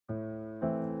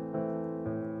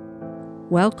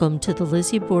Welcome to the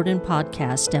Lizzie Borden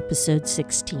Podcast, Episode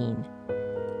 16.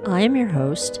 I am your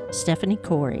host, Stephanie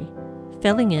Corey,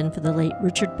 filling in for the late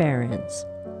Richard Behrens,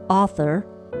 author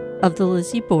of the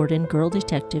Lizzie Borden Girl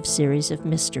Detective series of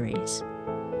mysteries.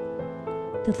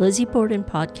 The Lizzie Borden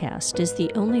Podcast is the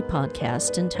only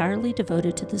podcast entirely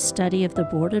devoted to the study of the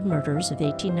Borden murders of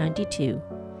 1892,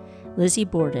 Lizzie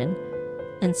Borden,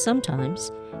 and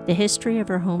sometimes the history of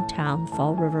her hometown,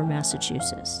 Fall River,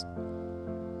 Massachusetts.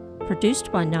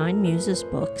 Produced by Nine Muses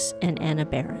Books and Anna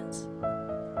Behrens.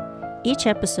 Each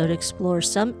episode explores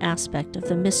some aspect of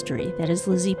the mystery that is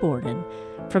Lizzie Borden,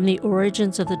 from the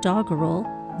origins of the doggerel,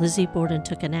 Lizzie Borden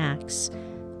Took an Axe,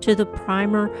 to the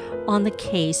primer on the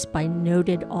case by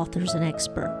noted authors and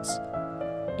experts,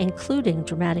 including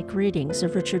dramatic readings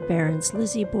of Richard Behrens'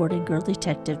 Lizzie Borden Girl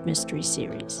Detective Mystery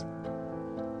Series.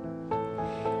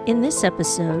 In this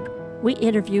episode, we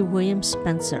interview William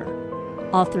Spencer,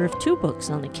 author of 2 books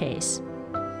on the case.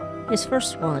 His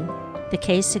first one, The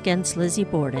Case Against Lizzie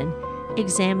Borden,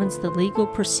 examines the legal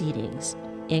proceedings,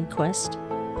 inquest,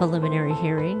 preliminary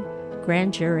hearing,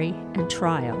 grand jury, and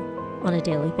trial on a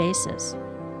daily basis.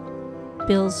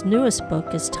 Bill's newest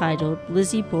book is titled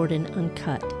Lizzie Borden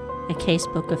Uncut, a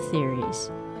casebook of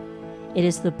theories. It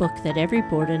is the book that every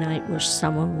Bordenite wished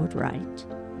someone would write.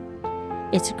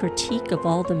 It's a critique of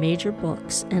all the major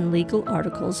books and legal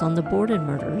articles on the Borden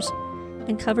murders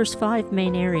and covers 5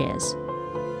 main areas: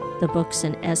 the books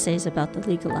and essays about the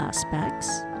legal aspects,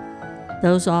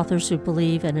 those authors who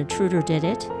believe an intruder did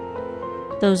it,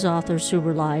 those authors who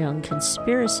rely on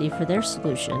conspiracy for their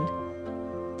solution,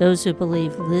 those who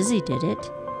believe Lizzie did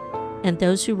it, and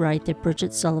those who write that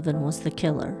Bridget Sullivan was the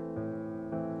killer.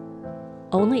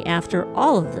 Only after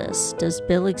all of this does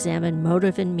Bill examine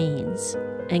motive and means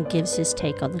and gives his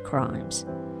take on the crimes.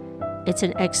 It's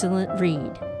an excellent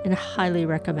read and highly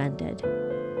recommended.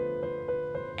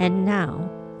 And now,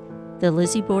 the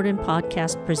Lizzie Borden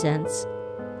Podcast presents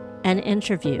an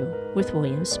interview with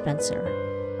William Spencer.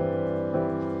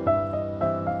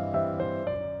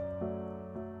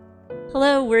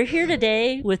 Hello, we're here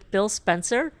today with Bill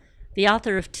Spencer, the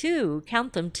author of 2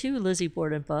 Lizzie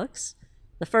Borden books.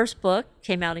 The first book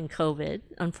came out in COVID,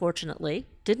 unfortunately.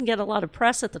 Didn't get a lot of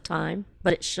press at the time,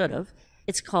 but it should have.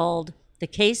 It's called The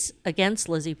Case Against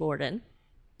Lizzie Borden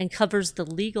and covers the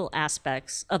legal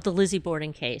aspects of the Lizzie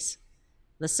Borden case.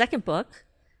 The second book,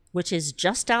 which is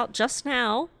just out just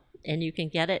now, and you can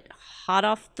get it hot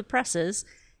off the presses,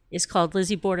 is called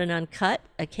Lizzie Borden Uncut,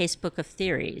 a casebook of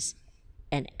theories.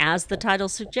 And as the title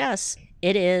suggests,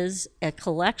 it is a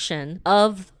collection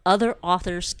of other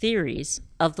authors' theories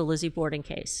of the Lizzie Borden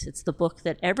case. It's the book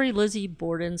that every Lizzie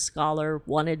Borden scholar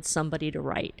wanted somebody to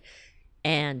write.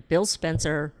 And Bill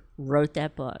Spencer wrote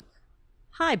that book.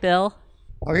 Hi, Bill.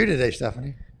 How are you today,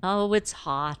 Stephanie? Oh, it's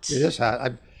hot. It is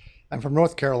hot. I'm from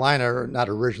North Carolina, not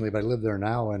originally, but I live there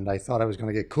now, and I thought I was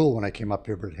going to get cool when I came up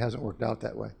here, but it hasn't worked out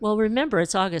that way. Well, remember,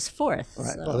 it's August 4th.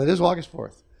 Right. So. Well, it is August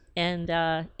 4th. And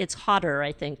it's hotter,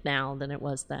 I think, now than it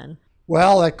was then.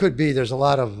 Well, that could be. There's a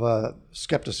lot of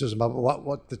skepticism about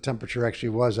what the temperature actually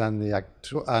was on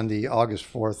the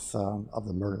August 4th of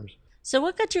the murders. So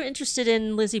what got you interested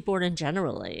in Lizzie Borden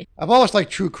generally? I've always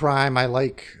liked true crime. I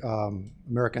like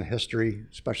American history,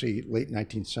 especially late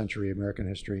 19th century American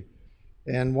history.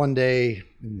 And one day,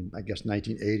 in I guess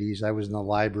 1980s, I was in the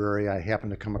library. I happened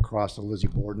to come across a Lizzie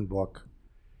Borden book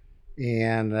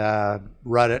and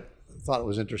read it. Thought it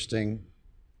was interesting.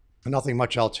 Nothing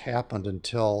much else happened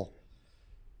until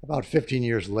about 15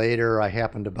 years later. I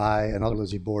happened to buy another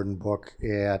Lizzie Borden book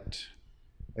at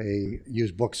a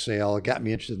used book sale. It got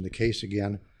me interested in the case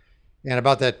again. And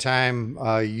about that time,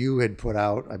 you had put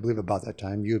out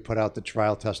the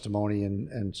trial testimony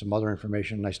and some other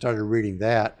information. And I started reading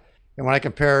that. And when I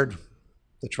compared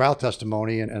the trial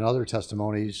testimony and other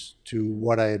testimonies to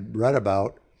what I had read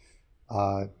about,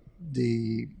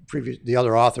 the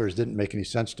other authors didn't make any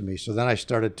sense to me. So then I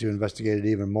started to investigate it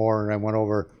even more, and I went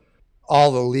over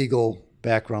all the legal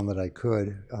background that I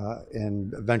could,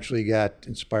 and eventually got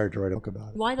inspired to write a book about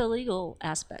it. Why the legal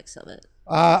aspects of it?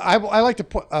 I like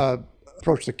to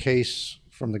approach the case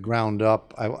from the ground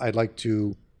up. I'd like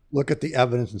to look at the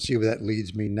evidence and see where that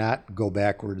leads me, not go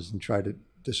backwards and try to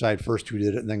decide first who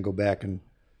did it and then go back and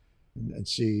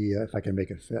see if I can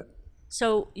make it fit.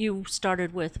 So you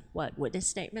started with what, witness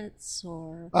statements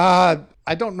or?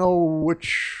 I don't know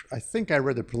which. I think I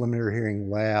read the preliminary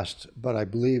hearing last, but I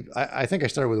think I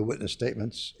started with the witness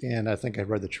statements, and I think I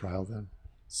read the trial then.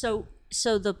 So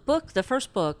the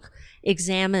first book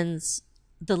examines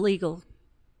the legal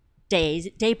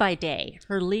day by day,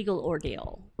 her legal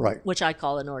ordeal, right? Which I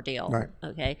call an ordeal, right?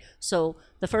 Okay, so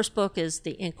the first book is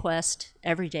the inquest,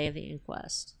 every day of the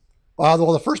inquest.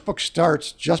 Well, the first book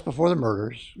starts just before the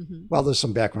murders. Well, there's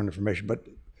some background information, but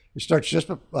it starts just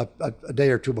a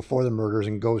day or two before the murders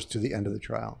and goes to the end of the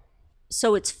trial.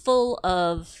 So it's full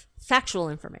of factual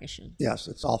information. Yes,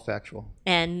 it's all factual.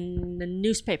 And the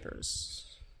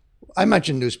newspapers. I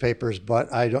mentioned newspapers,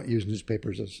 but I don't use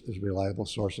newspapers as reliable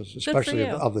sources, especially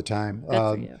of the time. Good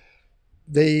for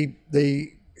you.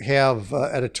 They have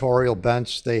editorial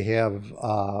bents. They have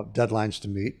deadlines to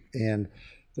meet, and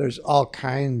there's all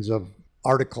kinds of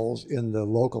articles in the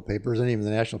local papers and even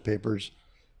the national papers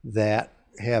that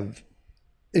have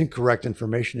incorrect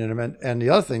information in them. And the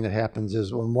other thing that happens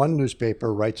is when one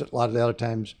newspaper writes it, a lot of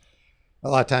times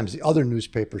the other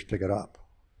newspapers pick it up,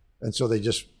 and so they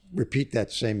just repeat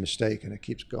that same mistake, and it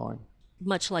keeps going.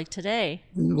 Much like today.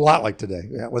 A lot like today,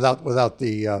 yeah. Without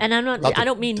the and I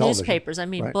don't mean television. Newspapers. I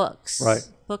mean books. Right.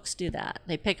 Books do that.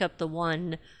 They pick up the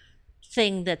one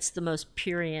thing that's the most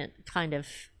prurient kind of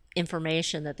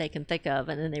information that they can think of,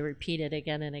 and then they repeat it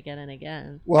again and again and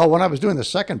again. Well, when I was doing the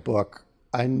second book,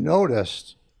 I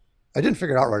noticed, I didn't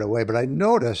figure it out right away, but I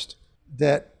noticed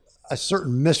that a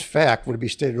certain misfact would be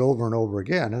stated over and over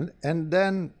again, and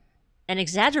then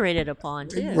exaggerated upon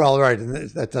too. Well, right, and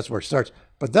that's where it starts.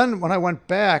 But then when I went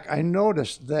back, I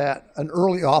noticed that an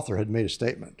early author had made a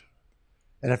statement,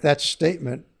 and if that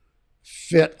statement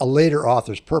fit a later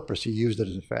author's purpose, he used it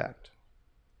as a fact.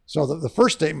 So the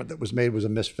first statement that was made was a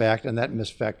misfact, and that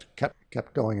misfact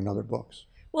kept going in other books.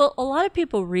 Well, a lot of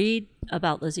people read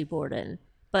about Lizzie Borden,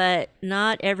 but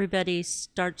not everybody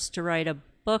starts to write a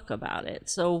book about it.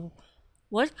 So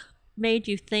what made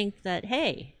you think that,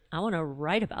 hey, I want to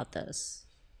write about this?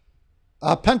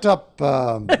 Pent up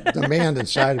demand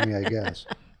inside of me, I guess.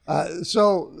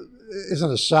 So as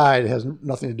an aside, it has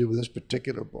nothing to do with this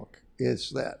particular book. It's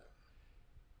that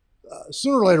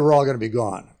sooner or later we're all going to be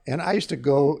gone. And I used to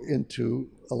go into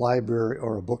a library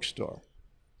or a bookstore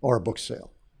or a book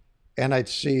sale, and I'd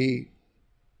see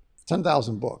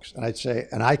 10,000 books, and I'd say,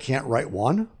 and I can't write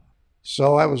one?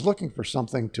 So I was looking for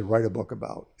something to write a book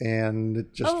about, and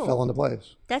it just fell into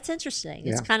place. That's interesting.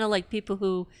 Yeah. It's kind of like people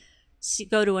who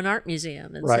go to an art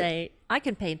museum and say, I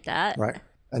can paint that. Right.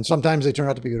 And sometimes they turn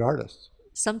out to be good artists.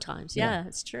 Sometimes, yeah,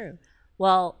 it's true.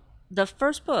 Well, the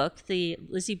first book, the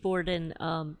Lizzie Borden,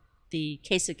 the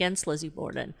Case Against Lizzie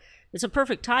Borden, it's a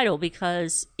perfect title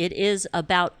because it is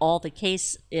about all the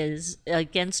case is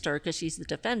against her because she's the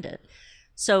defendant.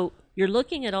 So you're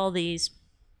looking at all these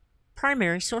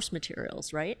primary source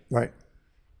materials, right? Right.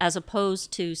 As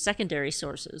opposed to secondary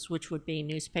sources, which would be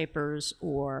newspapers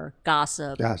or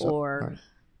gossip or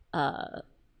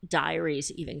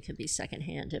diaries, even could be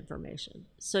secondhand information.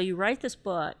 So you write this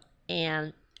book,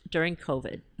 and during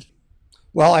COVID.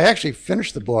 Well, I actually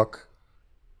finished the book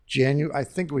I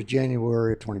think it was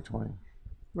January of 2020.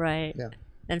 Right. Yeah.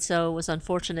 And so it was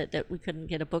unfortunate that we couldn't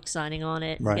get a book signing on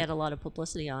it and get a lot of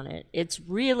publicity on it. It's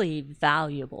really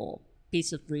valuable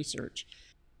piece of research.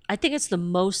 I think it's the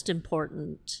most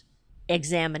important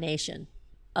examination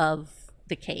of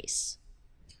the case.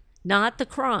 Not the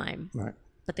crime,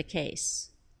 but the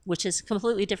case, which is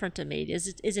completely different to me. Is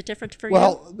it different for you?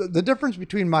 Well, the difference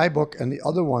between my book and the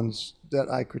other ones that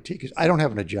I critique is I don't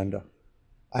have an agenda.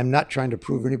 I'm not trying to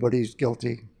prove anybody's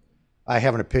guilty. I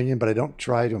have an opinion, but I don't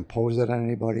try to impose that on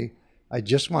anybody. I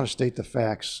just want to state the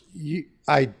facts.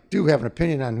 I do have an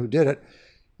opinion on who did it.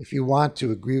 If you want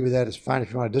to agree with that, it's fine.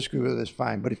 If you want to disagree with it, it's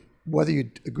fine. But whether you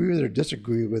agree with it or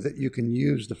disagree with it, you can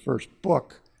use the first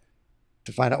book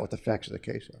to find out what the facts of the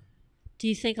case are. Do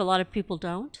you think a lot of people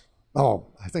don't? Oh,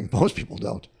 I think most people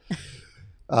don't.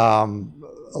 A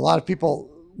lot of people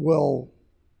will.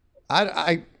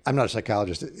 I'm not a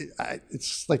psychologist.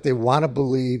 It's like they want to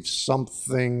believe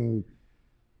something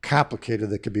complicated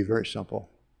that could be very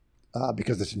simple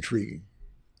because it's intriguing.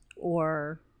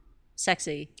 Or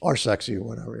sexy. Or sexy or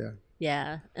whatever,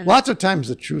 yeah. And lots of times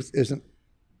the truth isn't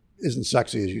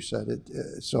sexy, as you said.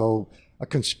 So a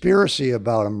conspiracy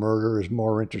about a murder is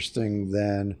more interesting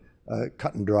than a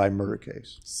cut and dry murder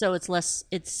case. So it's less.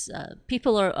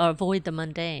 People avoid the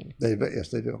mundane. Yes,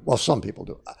 they do. Well, some people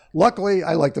do. Luckily,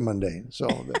 I like the mundane, so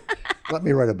let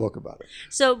me write a book about it.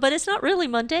 So, but it's not really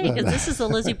mundane because this is a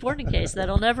Lizzie Borden case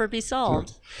that'll never be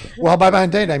solved. Well, by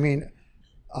mundane, I mean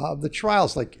the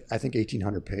trial's like I think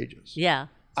 1,800 pages. Yeah.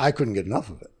 I couldn't get enough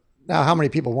of it. Now, how many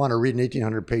people want to read an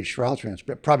 1,800-page trial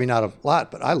transcript? Probably not a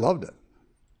lot, but I loved it.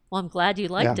 Well, I'm glad you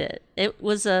liked it. It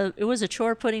was a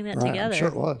chore putting that together. I'm sure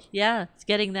it was. Yeah,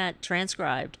 getting that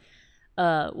transcribed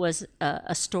was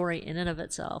a story in and of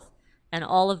itself. And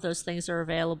all of those things are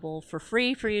available for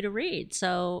free for you to read.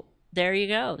 So there you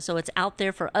go. So it's out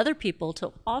there for other people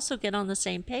to also get on the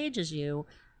same page as you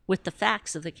with the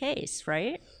facts of the case,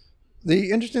 right?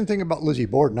 The interesting thing about Lizzie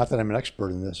Borden, not that I'm an expert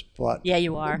in this, but Yeah,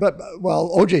 you are. But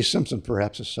well, O.J. Simpson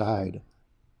perhaps aside,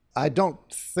 I don't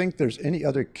think there's any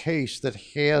other case that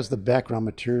has the background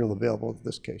material available that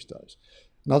this case does.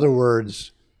 In other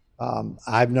words,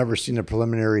 I've never seen a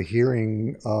preliminary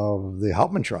hearing of the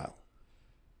Hauptmann trial.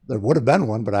 There would have been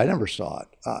one, but I never saw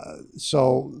it.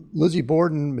 So Lizzie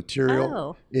Borden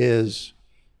material is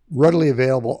readily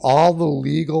available. All the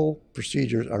legal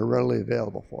procedures are readily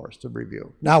available for us to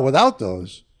review. Now, without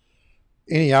those,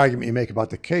 any argument you make about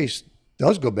the case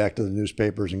does go back to the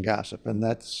newspapers and gossip, and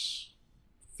that's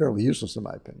fairly useless in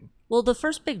my opinion. Well, the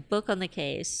first big book on the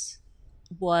case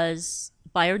was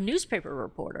by a newspaper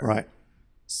reporter. Right.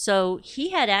 So he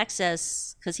had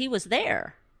access because he was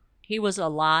there. He was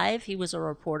alive. He was a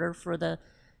reporter for the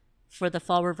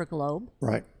Fall River Globe.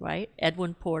 Right. Right.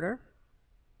 Edwin Porter.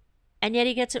 And yet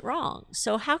he gets it wrong.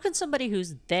 So how can somebody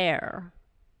who's there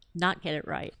not get it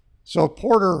right? So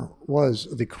Porter was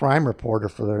the crime reporter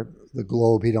for the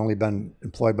Globe. He'd only been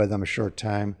employed by them a short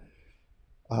time.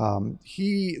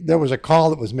 There was a call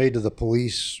that was made to the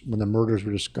police when the murders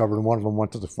were discovered, and one of them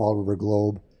went to the Fall River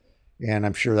Globe, and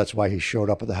I'm sure that's why he showed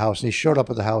up at the house. And he showed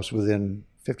up at the house within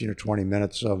 15 or 20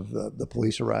 minutes of the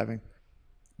police arriving.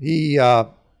 The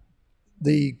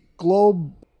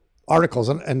Globe articles,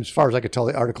 and as far as I could tell,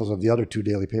 the articles of the other two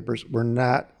daily papers did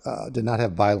not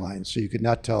have bylines, so you could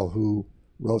not tell who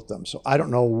wrote them. So I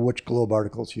don't know which Globe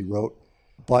articles he wrote,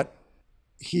 but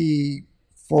he,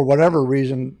 for whatever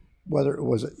reason, whether it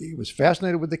was he was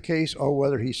fascinated with the case or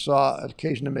whether he saw an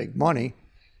occasion to make money,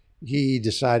 he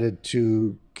decided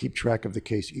to keep track of the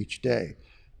case each day.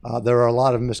 There are a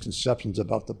lot of misconceptions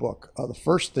about the book. The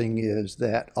first thing is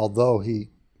that although he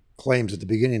claims at the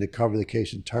beginning to cover the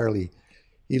case entirely,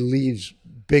 he leaves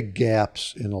big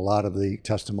gaps in a lot of the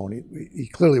testimony. He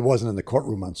clearly wasn't in the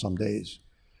courtroom on some days.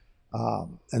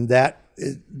 And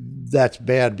that's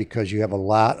bad because you have a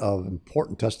lot of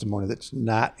important testimony that's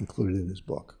not included in his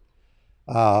book.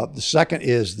 The second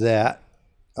is that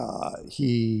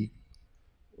he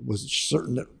was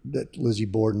certain that Lizzie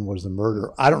Borden was the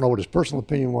murderer. I don't know what his personal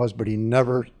opinion was, but he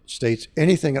never states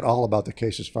anything at all about the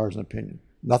case as far as an opinion.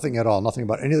 Nothing at all. Nothing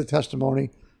about any of the testimony,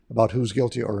 about who's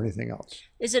guilty or anything else.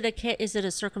 Is it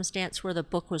a circumstance where the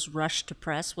book was rushed to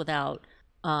press without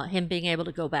him being able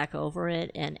to go back over it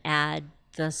and add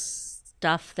the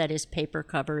stuff that is paper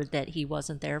covered that he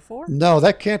wasn't there for? No,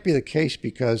 that can't be the case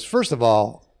because, first of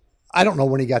all, I don't know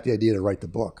when he got the idea to write the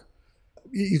book.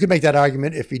 You could make that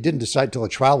argument if he didn't decide till the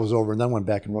trial was over and then went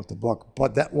back and wrote the book,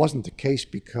 but that wasn't the case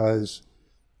because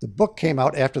the book came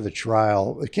out after the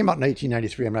trial. It came out in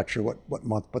 1893. I'm not sure what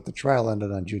month, but the trial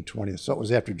ended on June 20th, so it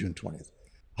was after June 20th.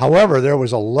 However, there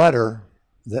was a letter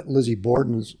that Lizzie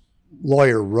Borden's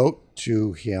lawyer wrote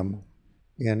to him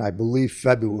in, I believe,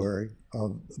 February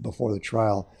before the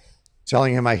trial,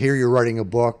 telling him, I hear you're writing a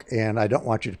book, and I don't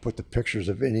want you to put the pictures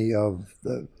of any of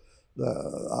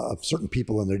of certain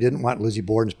people in there. Didn't want Lizzie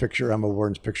Borden's picture, Emma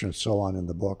Borden's picture, and so on in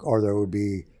the book, or there would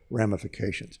be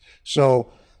ramifications.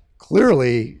 So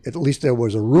clearly, at least there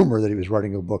was a rumor that he was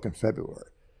writing a book in February.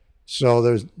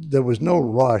 So there was no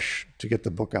rush to get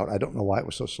the book out. I don't know why it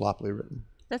was so sloppily written.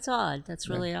 That's odd. That's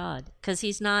really odd. Because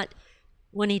he's not,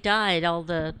 when he died, all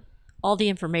the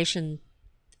information,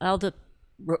 all the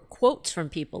quotes from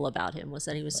people about him was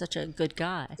that he was such a good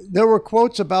guy. There were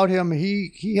quotes about him.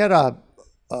 He had a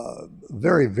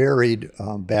very varied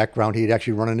background. He'd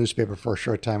actually run a newspaper for a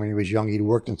short time when he was young. He'd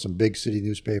worked in some big city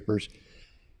newspapers.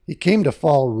 He came to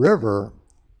Fall River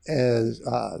as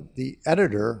the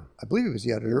editor, I believe he was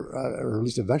the editor, or at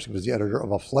least eventually was the editor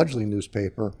of a fledgling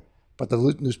newspaper, but the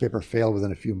newspaper failed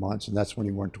within a few months, and that's when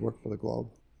he went to work for the Globe.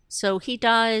 So he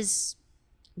dies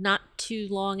not too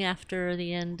long after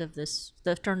the end of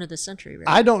the turn of the century, right?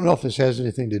 I don't know if this has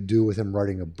anything to do with him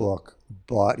writing a book,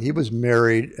 but he was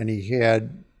married and he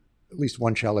had at least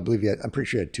one child. I believe I'm pretty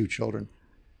sure he had two children.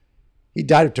 He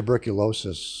died of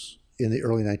tuberculosis in the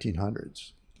early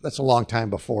 1900s. That's a long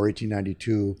time before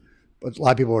 1892, but a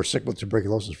lot of people were sick with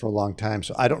tuberculosis for a long time.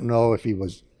 So I don't know if he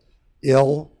was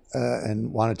ill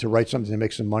and wanted to write something to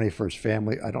make some money for his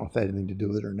family. I don't know if that had anything to do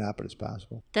with it or not, but it's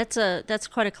possible. That's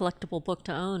quite a collectible book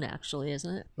to own, actually,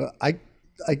 isn't it? But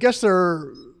I guess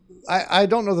I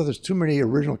don't know that there's too many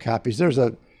original copies. There's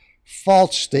a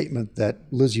false statement that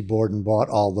Lizzie Borden bought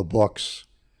all the books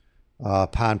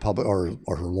upon public, or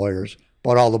her lawyers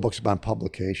bought all the books upon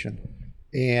publication,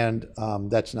 and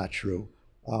that's not true.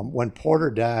 When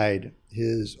Porter died,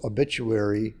 his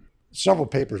obituary, several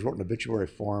papers wrote an obituary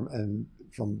for him, and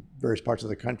from various parts of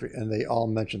the country, and they all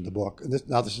mentioned the book. And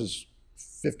this is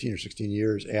 15 or 16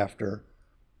 years after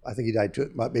I think he died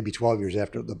maybe 12 years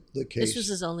after the case. This was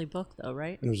his only book, though,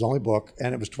 right? It was his only book,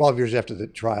 and it was 12 years after the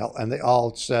trial, and they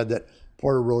all said that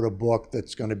Porter wrote a book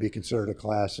that's going to be considered a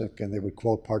classic, and they would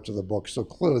quote parts of the book, so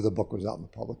clearly the book was out in the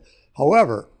public.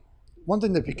 However, one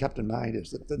thing that be kept in mind is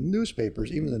that the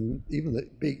newspapers, even the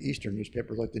big Eastern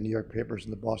newspapers like the New York papers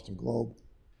and the Boston Globe,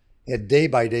 had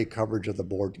day-by-day coverage of the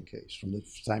Borden case from the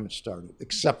time it started,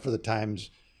 except for the times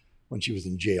when she was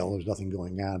in jail. There was nothing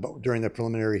going on. But during the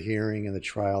preliminary hearing and the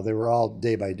trial, they were all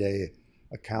day-by-day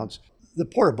accounts. The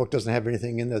Porter book doesn't have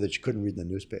anything in there that you couldn't read in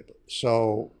the newspaper.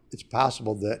 So it's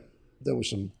possible that there was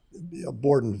some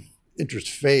Borden interest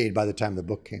fade by the time the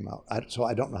book came out. So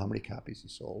I don't know how many copies he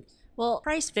sold. Well,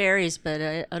 price varies, but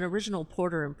an original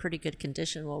Porter in pretty good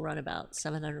condition will run about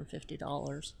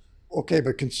 $750. Okay,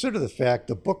 but consider the fact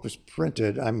the book was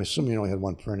printed, I'm assuming you only had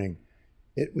one printing.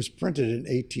 It was printed in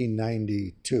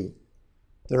 1892.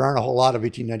 There aren't a whole lot of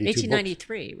 1892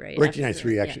 1893, books. right? Or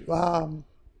 1893, actually. Yeah.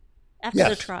 After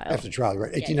the trial. After the trial,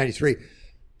 right. 1893. Yeah.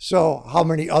 So how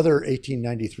many other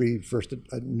 1893 first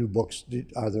new books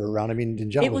are there around? I mean,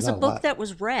 in general, it was a book that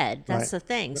was read. That's right. The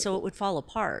thing. So it would fall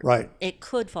apart. Right. It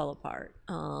could fall apart.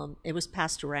 It was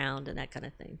passed around and that kind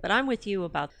of thing. But I'm with you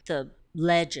about the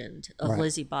legend of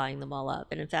Lizzie buying them all up.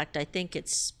 And in fact, I think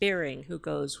it's Spearing who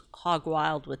goes hog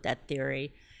wild with that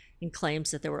theory and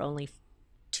claims that there were only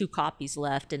 2 copies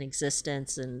left in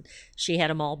existence and she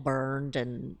had them all burned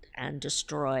and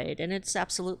destroyed. And it's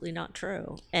absolutely not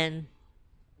true. And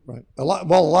right. A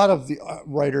lot of the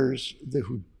writers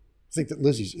who think that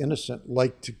Lizzie's innocent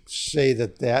like to say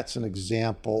that that's an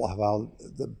example of how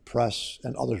the press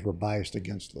and others were biased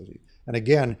against Lizzie. And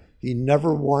again, he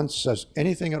never once says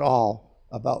anything at all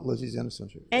about Lizzie's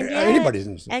innocence, or anybody's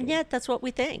innocence. And yet that's what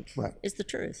we think is the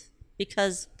truth,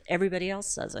 because everybody else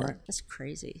says it. Right. That's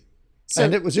crazy. So,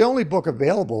 and it was the only book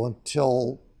available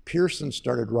until Pearson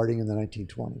started writing in the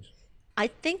 1920s. I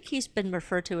think he's been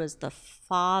referred to as the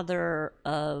father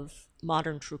of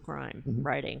modern true crime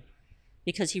writing,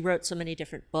 because he wrote so many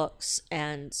different books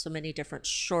and so many different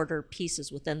shorter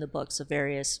pieces within the books of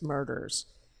various murders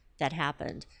that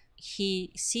happened.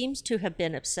 He seems to have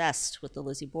been obsessed with the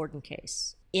Lizzie Borden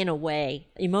case, in a way,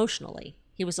 emotionally.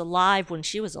 He was alive when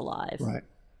she was alive. Right.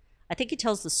 I think he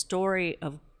tells the story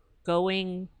of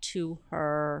going to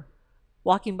her,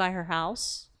 walking by her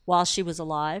house while she was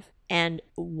alive and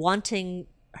wanting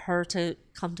her to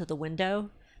come to the window,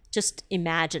 just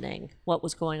imagining what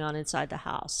was going on inside the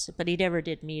house. But he never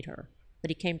did meet her,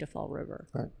 but he came to Fall River.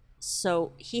 Right.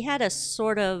 So he had a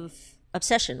sort of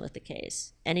obsession with the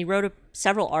case, and he wrote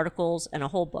several articles and a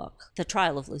whole book, The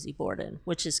Trial of Lizzie Borden,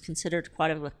 which is considered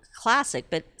quite a classic,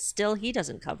 but still he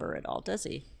doesn't cover it all, does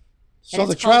he? So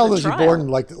the trial of Lizzie Borden,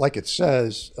 like it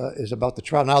says, is about the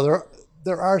trial. Now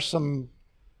there are some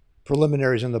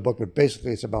preliminaries in the book, but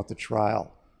basically it's about the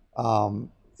trial.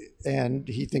 And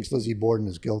he thinks Lizzie Borden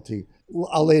is guilty.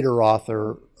 A later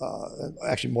author,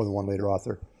 actually more than one later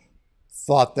author,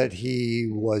 thought that he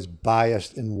was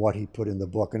biased in what he put in the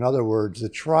book. In other words, the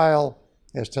trial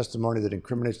has testimony that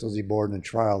incriminates Lizzie Borden in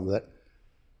trial that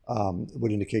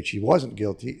would indicate she wasn't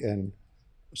guilty. And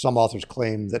some authors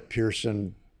claim that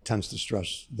Pearson tends to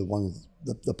stress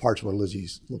the parts where Lizzie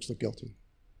looks like guilty.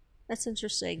 That's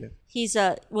interesting. Yeah. He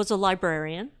was a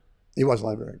librarian. He was a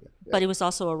librarian. Yeah. But he was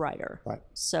also a writer. Right.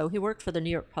 So he worked for the New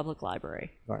York Public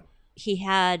Library. Right. He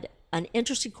had an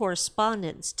interesting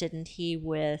correspondence, didn't he,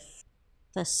 with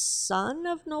the son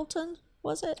of Knowlton,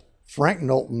 was it? Frank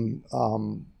Knowlton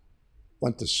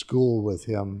went to school with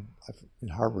him in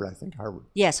Harvard, I think Harvard.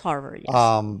 Yes, Harvard,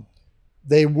 yes.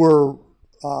 They were,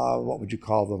 what would you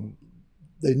call them?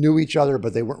 They knew each other,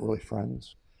 but they weren't really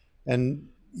friends. And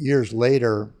years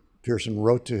later, Pearson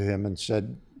wrote to him and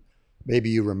said, maybe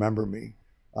you remember me.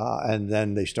 And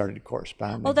then they started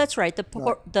corresponding. Oh, that's right.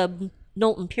 The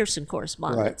Knowlton-Pearson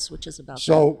correspondence, which is about that.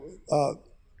 So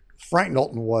Frank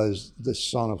Knowlton was the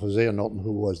son of Hosea Knowlton,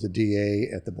 who was the DA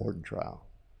at the Borden trial.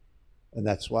 And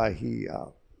that's why he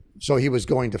was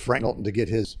going to Frank Knowlton to get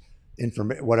his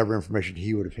whatever information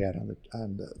he would have had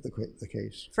on the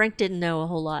case. Frank didn't know a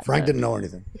whole lot. Frank didn't know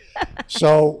anything.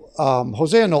 So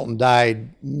Hosea Knowlton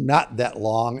died not that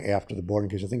long after the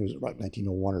Borden case. I think it was about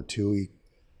 1901 or 2. He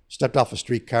stepped off a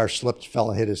streetcar, slipped,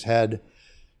 fell and hit his head,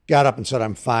 got up and said,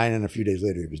 "I'm fine," and a few days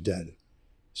later he was dead.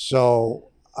 So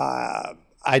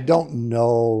I don't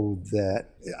know that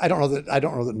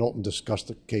Knowlton discussed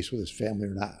the case with his family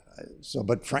or not.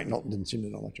 But Frank Knowlton didn't seem to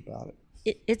know much about it.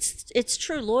 It's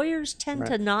true. Lawyers tend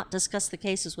to not discuss the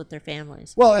cases with their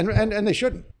families. Well, and they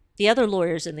shouldn't. The other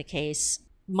lawyers in the case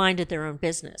minded their own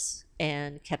business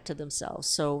and kept to themselves.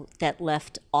 So that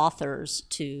left authors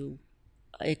to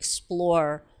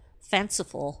explore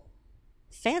fanciful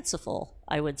fanciful,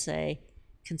 I would say,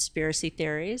 conspiracy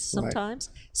theories sometimes.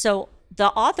 Right. So the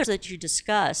authors that you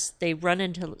discuss, they run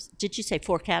into, did you say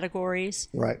 4 categories?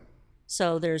 Right.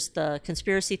 So there's the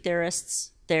conspiracy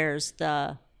theorists, there's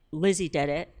the Lizzie did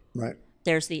it, right.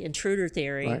 There's the intruder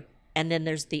theory, right. And then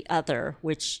there's the other,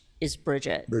 which is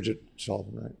Bridget. Bridget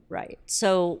Sullivan, right. Right.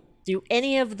 So are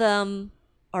any of them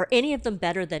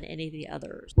better than any of the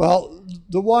others? Well,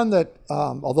 the one that,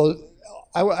 although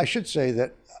I should say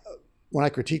that when I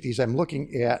critique these, I'm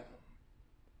looking at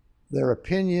their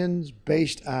opinions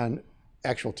based on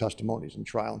actual testimonies in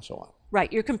trial and so on.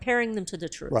 Right, you're comparing them to the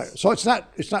truth. Right, so it's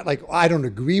not like I don't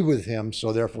agree with him,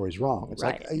 so therefore he's wrong. It's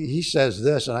right. Like he says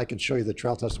this, and I can show you the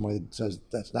trial testimony that says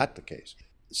that's not the case.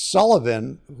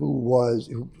 Sullivan,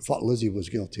 who thought Lizzie was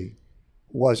guilty,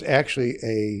 was actually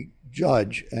a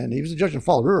judge, and he was a judge in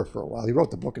Fall River for a while. He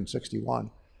wrote the book in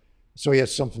 '61, so he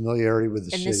has some familiarity with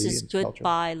the city. And this is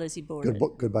Goodbye, Lizzie Borden.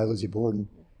 Goodbye, Lizzie Borden.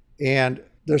 And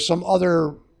there's some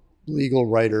other legal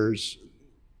writers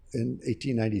in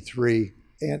 1893.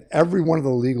 And every one of the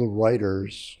legal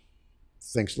writers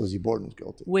thinks Lizzie Borden was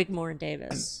guilty. Wigmore and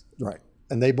Davis. Right.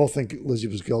 And they both think Lizzie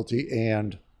was guilty.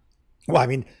 And, well, I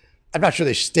mean, I'm not sure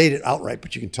they state it outright,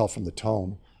 but you can tell from the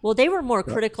tone. Well, they were more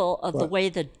critical of the way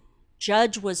the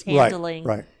judge was handling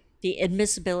the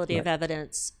admissibility of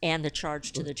evidence and the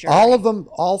charge to the jury.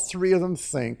 All 3 of them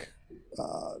think,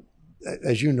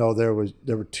 as you know, there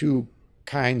were 2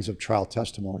 kinds of trial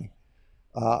testimony.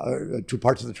 2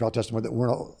 parts of the trial testimony that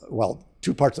weren't,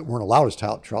 2 parts that weren't allowed as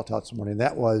trial testimony, and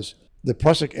that was the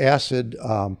prussic acid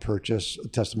purchase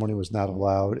testimony was not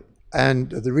allowed,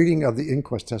 and the reading of the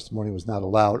inquest testimony was not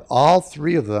allowed. All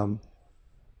 3 of them,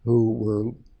 who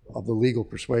were of the legal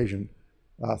persuasion,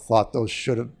 thought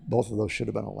both of those should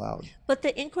have been allowed. But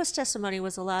the inquest testimony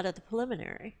was allowed at the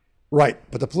preliminary. Right,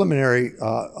 but the preliminary,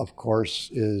 of course,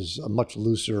 is a much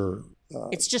looser.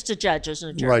 It's just a judge, isn't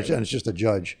a jury. Right, and it's just a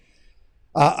judge.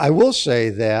 I will say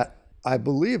that I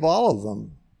believe all of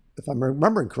them, if I'm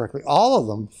remembering correctly, all of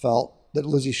them felt that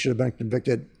Lizzie should have been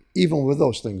convicted even with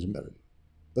those things admitted.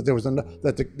 That there was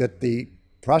that the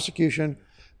prosecution,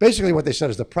 basically what they said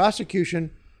is the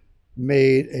prosecution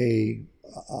made a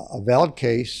valid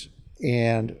case,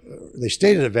 and they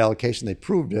stated a valid case and they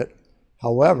proved it.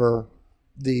 However,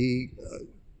 the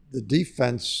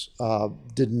defense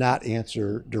did not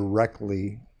answer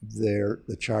directly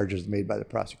the charges made by the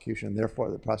prosecution, and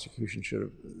therefore the prosecution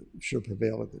should have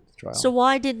prevailed at the trial. So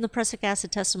why didn't the prussic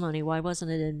acid testimony, why wasn't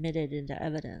it admitted into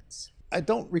evidence? I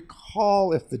don't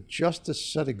recall if the justice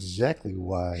said exactly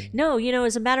why. No,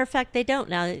 as a matter of fact, they don't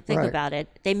now that I think about it.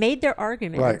 They made their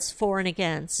arguments for and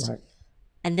against,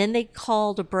 and then they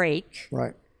called a break,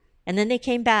 and then they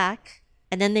came back,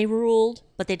 and then they ruled,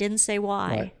 but they didn't say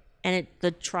why, and the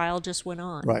trial just went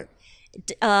on.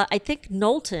 I think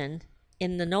Knowlton,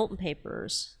 in the Knowlton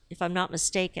papers, if I'm not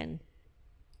mistaken,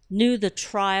 knew the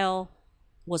trial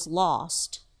was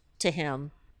lost to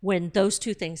him when those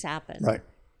 2 things happened.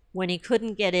 When he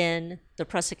couldn't get in the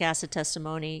prussic acid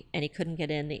testimony and he couldn't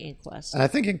get in the inquest. And I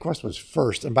think inquest was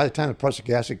first, and by the time the prussic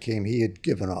acid came, he had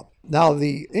given up. Now,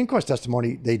 the inquest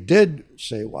testimony, they did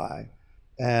say why,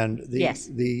 and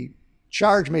the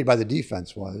charge made by the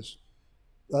defense was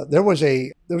there was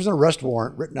an arrest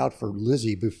warrant written out for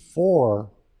Lizzie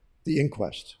before the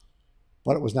inquest,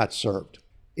 but it was not served.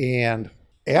 And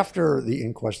after the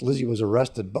inquest, Lizzie was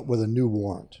arrested, but with a new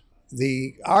warrant.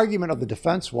 The argument of the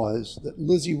defense was that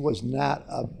Lizzie was not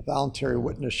a voluntary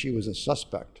witness. She was a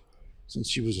suspect, since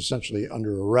she was essentially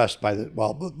under arrest by the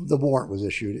warrant was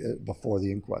issued before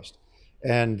the inquest.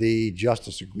 And the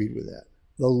justice agreed with that.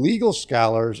 The legal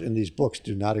scholars in these books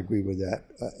do not agree with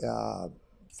that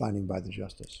finding by the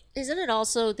justice. Isn't it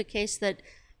also the case that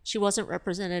she wasn't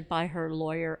represented by her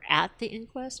lawyer at the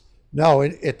inquest? No,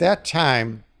 at that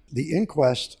time, the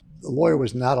inquest, the lawyer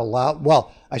was not allowed.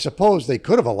 Well, I suppose they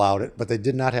could have allowed it, but they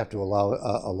did not have to allow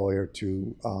a lawyer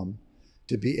to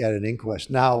be at an inquest.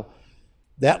 Now,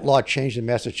 that law changed in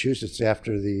Massachusetts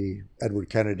after the Edward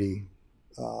Kennedy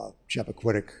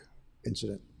Chappaquiddick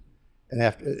incident.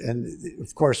 And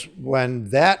of course, when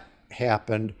that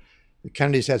happened, the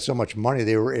Kennedys had so much money,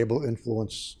 they were able to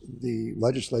influence the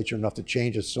legislature enough to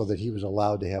change it so that he was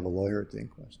allowed to have a lawyer at the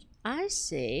inquest. I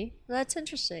see. That's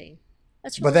interesting.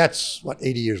 But that's,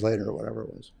 80 years later or whatever it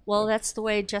was. Well, that's the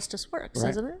way justice works,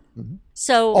 isn't it? Mm-hmm.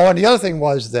 So. Oh, and the other thing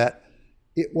was that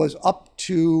it was up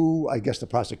to, I guess, the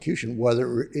prosecution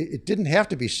whether it didn't have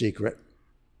to be secret,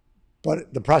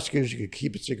 but the prosecution could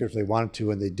keep it secret if they wanted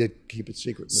to, and they did keep it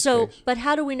secret in this case. But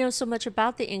how do we know so much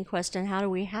about the inquest, and how do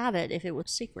we have it if it was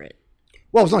secret?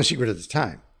 Well, it was only secret at the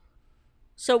time.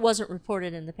 So it wasn't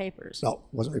reported in the papers? No, it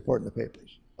wasn't reported in the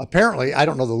papers. apparently, I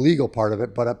don't know the legal part of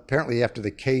it, but apparently after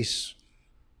the case,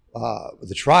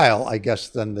 the trial, I guess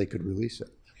then they could release it.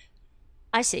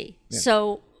 I see. Yeah.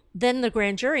 So then the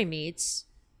grand jury meets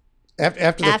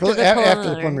after the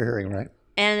preliminary hearing, right?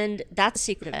 And that's a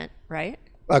secret event, right?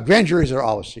 Grand juries are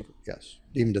always secret, yes,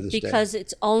 even to this day. Because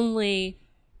it's only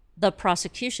the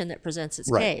prosecution that presents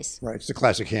its case. Right. It's the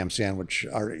classic ham sandwich.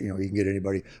 You can get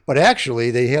anybody. But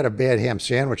actually, they had a bad ham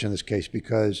sandwich in this case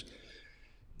because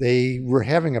they were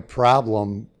having a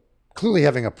problem, clearly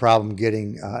having a problem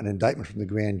getting an indictment from the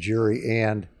grand jury.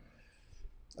 And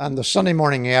on the Sunday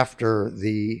morning after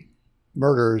the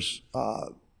murders,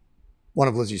 one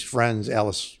of Lizzie's friends,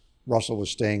 Alice Russell, was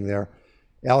staying there.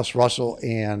 Alice Russell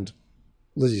and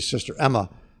Lizzie's sister, Emma,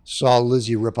 saw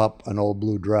Lizzie rip up an old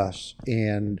blue dress.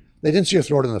 And they didn't see her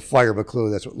throw it in the fire, but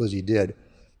clearly that's what Lizzie did.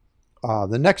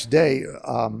 The next day,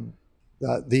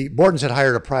 the Bordens had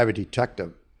hired a private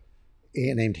detective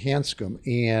named Hanscom,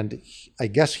 and I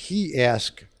guess he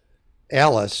asked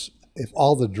Alice if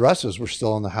all the dresses were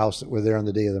still in the house that were there on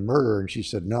the day of the murder, and she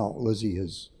said no, Lizzie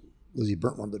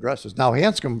burnt one of the dresses. Now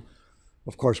Hanscom,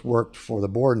 of course, worked for the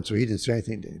Borden, so he didn't say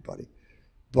anything to anybody.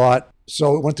 But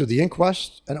so it went through the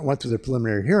inquest and it went through the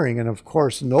preliminary hearing. And of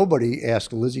course, nobody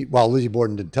asked Lizzie, well, Lizzie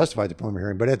Borden didn't testify at the preliminary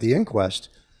hearing, but at the inquest,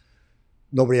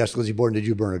 nobody asked Lizzie Borden, did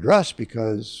you burn a dress?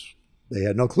 Because they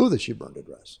had no clue that she burned a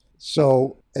dress.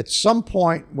 So at some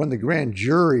point when the grand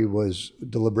jury was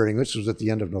deliberating, this was at the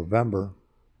end of November,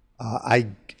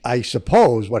 I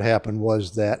suppose what happened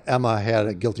was that Emma had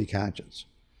a guilty conscience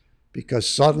because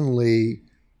suddenly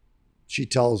she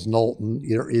tells Knowlton,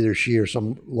 either she or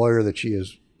some lawyer that she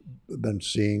has been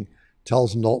seeing,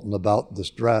 tells Knowlton about this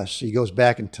dress. He goes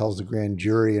back and tells the grand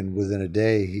jury, and within a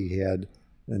day he had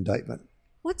an indictment.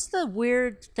 What's the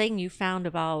weird thing you found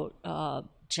about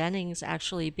Jennings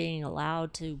actually being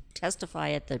allowed to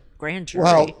testify at the grand jury?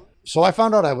 Well, so I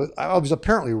found out I was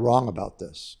apparently wrong about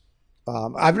this.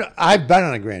 I've been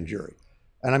on a grand jury,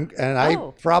 and I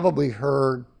probably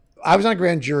heard I was on a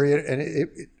grand jury,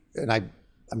 and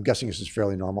I'm guessing this is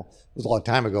fairly normal. It was a long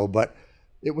time ago, but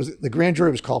the grand jury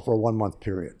was called for a 1 month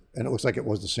period, and it looks like it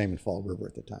was the same in Fall River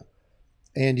at the time.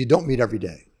 And you don't meet every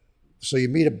day. So you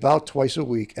meet about twice a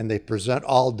week, and they present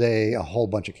all day a whole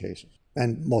bunch of cases.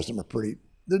 And most of them are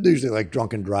they're usually like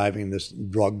drunken driving,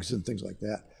 drugs and things like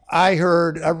that. I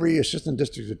heard every assistant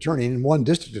district attorney and one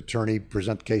district attorney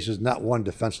present cases. Not one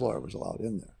defense lawyer was allowed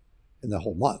in there in the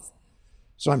whole month.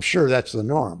 So I'm sure that's the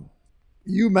norm.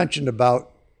 You mentioned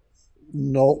about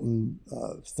Knowlton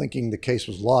thinking the case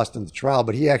was lost in the trial,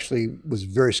 but he actually was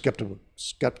very skeptical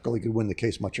he could win the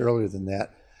case much earlier than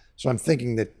that. So I'm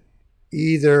thinking that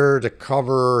either to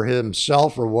cover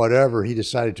himself or whatever, he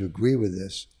decided to agree with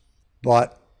this.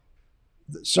 But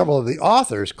several of the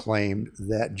authors claimed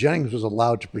that Jennings was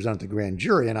allowed to present at the grand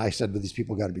jury, and I said, but these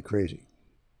people got to be crazy.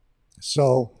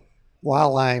 So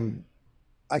while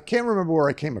I can't remember where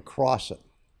I came across it,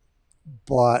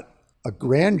 but a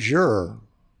grand juror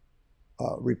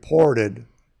reported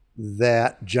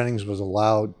that Jennings was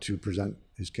allowed to present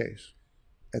his case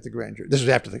at the grand jury. This was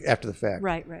after the fact.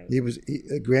 Right.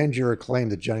 A grand juror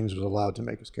claimed that Jennings was allowed to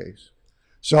make his case.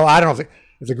 So I don't know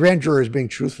if the grand juror is being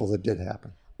truthful, that did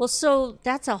happen. Well, so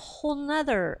that's a whole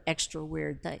nother extra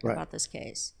weird thing about this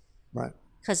case. Right.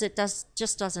 Because it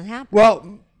just doesn't happen.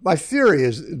 Well, my theory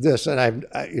is this, and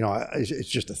it's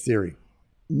just a theory.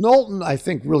 Knowlton, I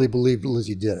think, really believed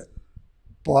Lizzie did it,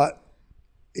 but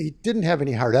he didn't have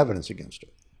any hard evidence against her.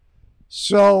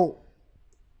 So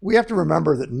we have to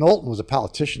remember that Knowlton was a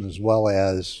politician as well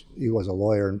as he was a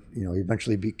lawyer, and he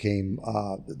eventually became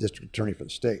the district attorney for the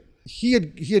state. He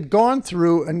had gone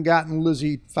through and gotten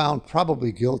Lizzie found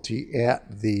probably guilty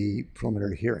at the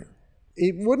preliminary hearing.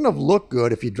 It wouldn't have looked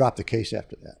good if he dropped the case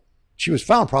after that. She was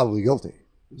found probably guilty.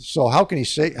 So how can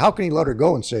he let her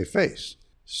go and save face?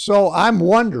 So I'm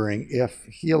wondering if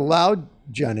he allowed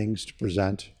Jennings to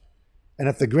present, and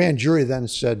if the grand jury then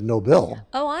said no bill.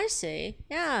 Oh, I see.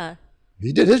 Yeah.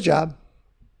 He did his job.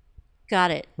 Got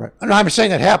it. Right. No, I'm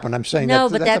saying that happened. I'm saying no,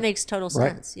 but that makes total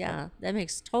sense. Right. Yeah, that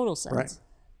makes total sense. Right.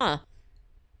 Huh.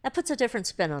 That puts a different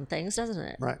spin on things, doesn't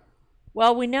it? Right.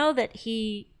 Well, we know that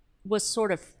he was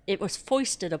it was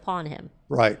foisted upon him.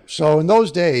 Right. So in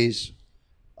those days,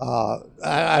 I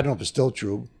don't know if it's still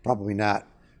true, probably not.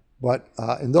 But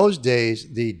in those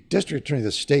days, the district attorney of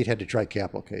the state had to try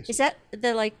capital cases. Is that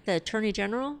the attorney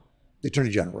general? The attorney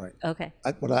general, right. Okay.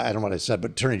 I don't know what I said,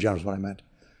 but attorney general is what I meant.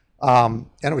 And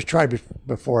it was tried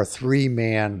before a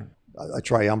three-man, a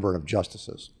triumvirate of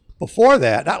justices. Before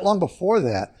that, not long before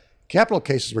that, capital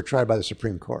cases were tried by the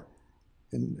Supreme Court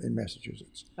in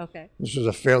Massachusetts. Okay. This was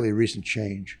a fairly recent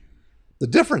change. The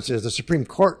difference is the Supreme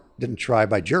Court didn't try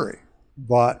by jury.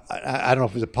 But I don't know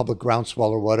if it was a public groundswell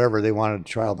or whatever. They wanted a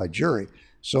trial by jury.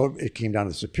 So it came down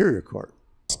to the Superior Court.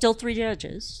 Still 3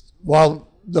 judges. Well,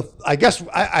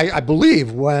 I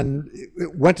believe when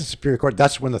it went to Superior Court,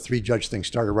 that's when the 3-judge thing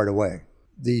started right away.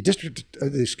 The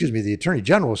Attorney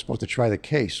General was supposed to try the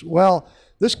case. Well,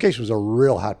 this case was a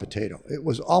real hot potato. It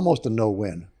was almost a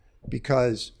no-win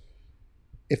because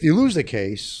if you lose the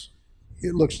case,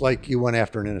 it looks like you went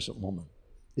after an innocent woman.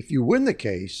 If you win the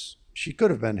case, she could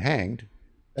have been hanged,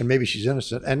 and maybe she's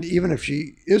innocent. And even if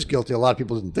she is guilty, a lot of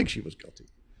people didn't think she was guilty.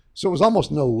 So it was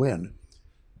almost no win.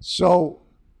 So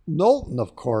Knowlton,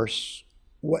 of course,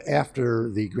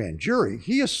 after the grand jury,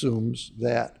 he assumes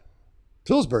that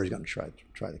Pillsbury's going to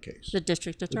try the case. The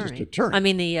district attorney. The district attorney. I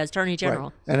mean, the attorney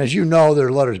general. Right. And as you know, there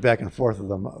are letters back and forth of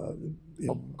them,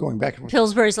 going back and forth.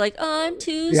 Pillsbury's like, I'm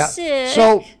too sick.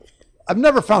 So I've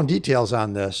never found details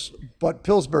on this, but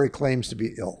Pillsbury claims to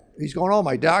be ill. He's going, oh,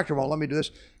 my doctor won't let me do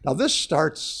this. Now, this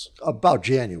starts about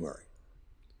January.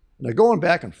 And they're going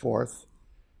back and forth.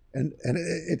 And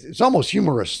it's almost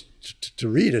humorous to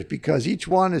read it because each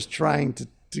one is trying to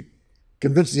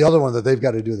convince the other one that they've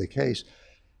got to do the case.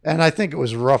 And I think it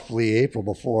was roughly April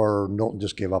before Knowlton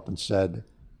just gave up and said,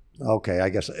 okay, I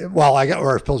guess,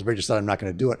 or Pillsbury just said, I'm not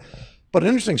going to do it. But an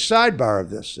interesting sidebar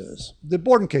of this is the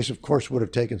Borden case, of course, would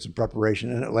have taken some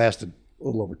preparation, and it lasted a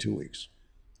little over 2 weeks.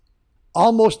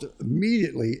 Almost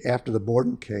immediately after the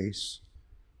Borden case,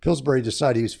 Pillsbury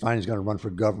decided he was fine, he's going to run for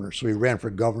governor. So he ran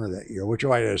for governor that year, which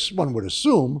one would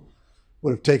assume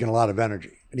would have taken a lot of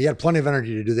energy. And he had plenty of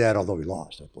energy to do that, although he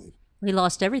lost, I believe. He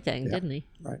lost everything, didn't he?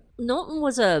 Right. Knowlton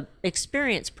was a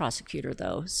experienced prosecutor,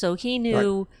 though, so he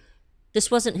knew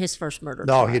this wasn't his first murder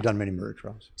trial. No, he had done many murder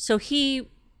trials. So he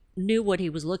knew what he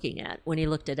was looking at when he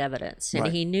looked at evidence, and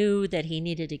he knew that he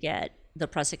needed to get the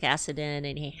prussic acid in,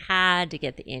 and he had to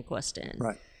get the inquest in.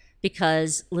 Right.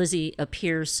 Because Lizzie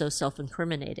appears so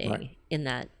self-incriminating in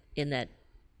that. And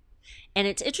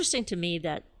it's interesting to me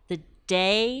that the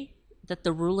day that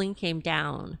the ruling came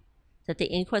down, that the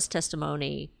inquest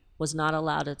testimony was not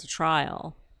allowed at the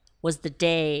trial, was the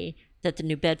day that the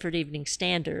New Bedford Evening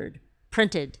Standard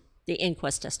printed the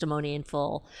inquest testimony in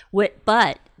full.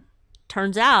 But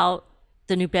turns out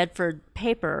the New Bedford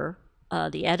paper,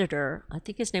 the editor, I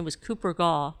think his name was Cooper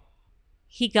Gaw,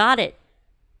 he got it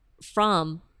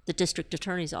from the district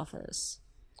attorney's office.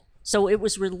 So it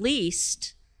was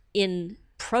released in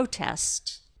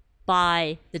protest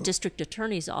by the district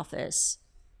attorney's office,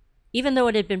 even though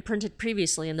it had been printed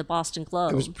previously in the Boston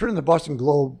Globe. It was printed in the Boston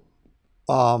Globe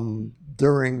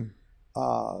during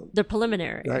the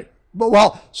preliminary. Right.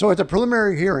 But so at the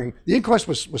preliminary hearing, the inquest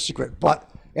was secret, but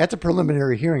at the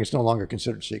preliminary hearing, it's no longer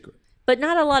considered secret. But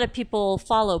not a lot of people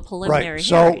follow preliminary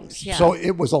hearings. So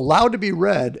it was allowed to be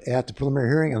read at the preliminary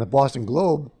hearing, and the Boston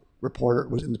Globe reporter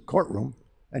was in the courtroom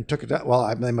and took it down.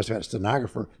 Well, they must have had a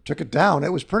stenographer, took it down.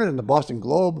 It was printed in the Boston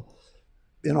Globe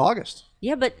in August.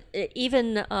 Yeah, but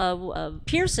even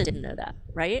Pearson didn't know that,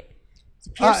 right?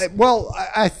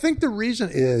 I think the reason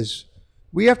is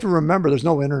we have to remember there's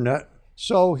no internet,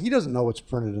 so he doesn't know what's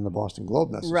printed in the Boston Globe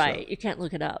necessarily. Right, you can't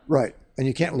look it up. Right, and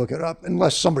you can't look it up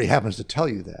unless somebody happens to tell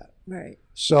you that. Right.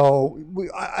 So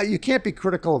you can't be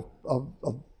critical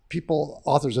of people,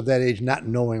 authors of that age, not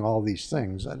knowing all these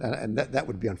things, and that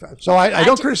would be unfair. So I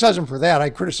don't criticize him for that.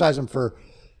 I criticize him for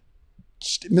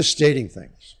misstating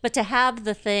things. But to have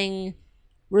the thing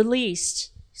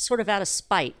released sort of out of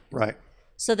spite. Right.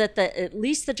 So that at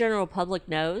least the general public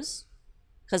knows,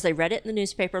 because they read it in the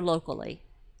newspaper locally.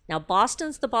 Now,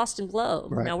 Boston's the Boston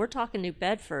Globe. Right. Now, we're talking New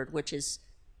Bedford, which is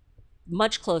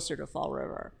much closer to Fall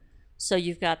River. So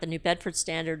you've got the New Bedford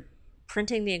Standard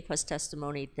printing the inquest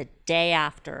testimony the day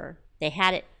after. They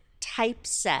had it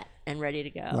typeset and ready to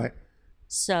go. Right.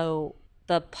 So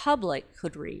the public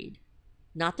could read,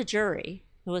 not the jury,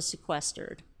 who was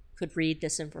sequestered, could read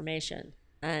this information.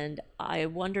 And I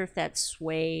wonder if that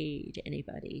swayed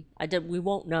anybody. We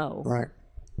won't know. Right.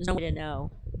 There's no way to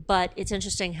know. But it's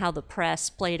interesting how the press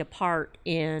played a part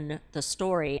in the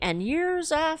story. And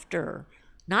years after,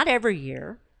 not every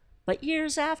year, but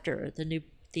years after,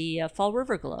 the Fall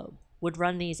River Globe would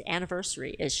run these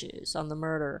anniversary issues on the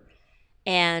murder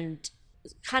and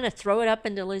kind of throw it up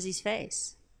into Lizzie's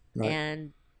face. Right.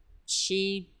 And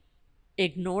she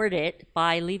ignored it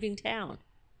by leaving town.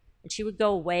 And she would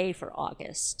go away for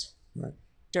August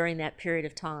during that period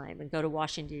of time and go to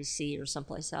Washington, D.C. or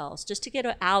someplace else just to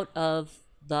get out of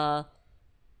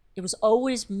it was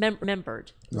always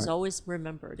remembered. It was always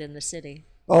remembered in the city.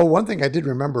 Oh, one thing I did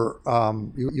remember,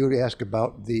 you would ask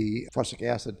about the prussic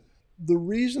acid. The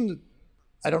reason,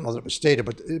 I don't know that it was stated,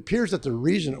 but it appears that the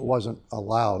reason it wasn't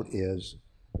allowed is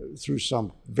through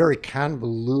some very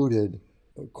convoluted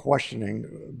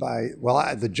questioning by,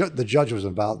 well, the judge was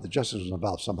involved, the justice was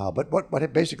involved somehow. But what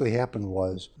had basically happened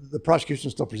was the prosecution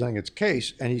is still presenting its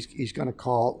case, and he's going to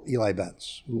call Eli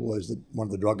Betts, who was one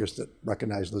of the druggists that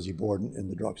recognized Lizzie Borden in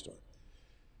the drugstore.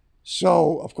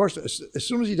 So, of course, as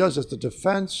soon as he does this, the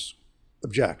defense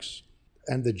objects,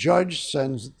 and the judge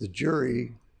sends the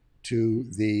jury to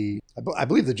I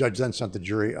believe the judge then sent the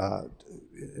jury to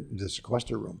the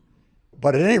sequester room.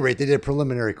 But at any rate, they did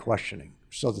preliminary questioning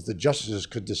so that the justices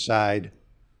could decide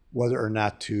whether or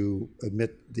not to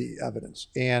admit the evidence.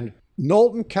 And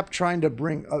Knowlton kept trying to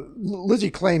bring,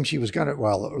 Lizzie claimed she was going to,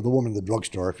 or the woman in the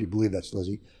drugstore, if you believe that's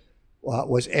Lizzie,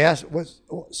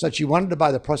 said she wanted to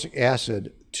buy the prussic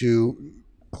acid to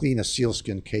clean a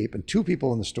sealskin cape, and 2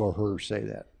 people in the store heard her say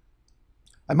that.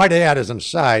 I might add, as an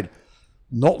aside,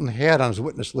 Knowlton had on his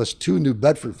witness list 2 New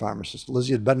Bedford pharmacists.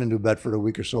 Lizzie had been in New Bedford a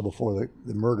week or so before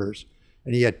the murders,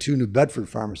 and he had 2 New Bedford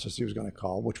pharmacists he was going to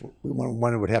call, which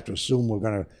one would have to assume were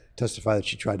going to testify that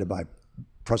she tried to buy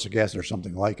prussic acid or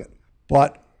something like it.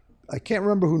 But I can't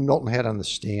remember who Knowlton had on the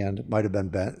stand. It might have been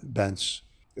Bentz.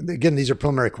 Again, these are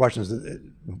preliminary questions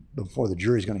before the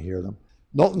jury's going to hear them.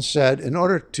 Knowlton said, in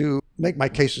order to make my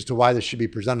case as to why this should be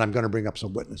presented, I'm going to bring up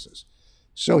some witnesses.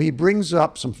 So he brings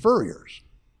up some furriers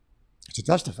to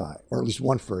testify, or at least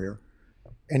one furrier.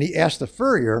 And he asked the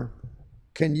furrier,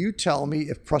 can you tell me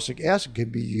if prussic acid can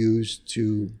be used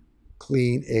to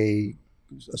clean a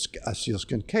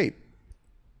sealskin cape?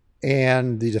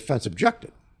 And the defense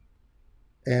objected.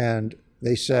 And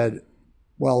they said,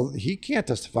 well, he can't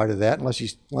testify to that unless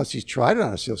he's tried it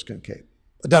on a sealskin cape,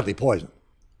 a deadly poison.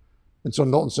 And so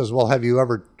Knowlton says, well, have you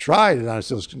ever tried it on a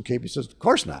sealskin cape? He says, of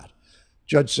course not.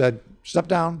 Judge said, step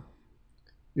down.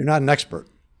 You're not an expert.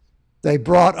 They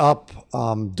brought up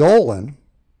Dolan,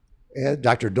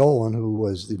 Dr. Dolan, who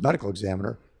was the medical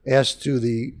examiner, as to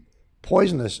the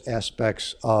poisonous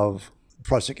aspects of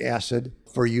prussic acid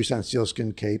for use on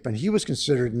sealskin cape. And he was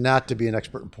considered not to be an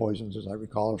expert in poisons, as I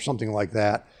recall, or something like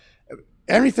that.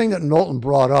 Everything that Knowlton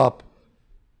brought up,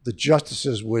 the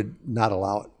justices would not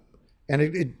allow it. And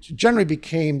it generally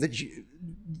became that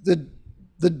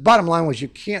the bottom line was you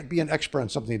can't be an expert on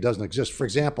something that doesn't exist. For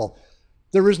example,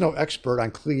 there is no expert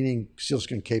on cleaning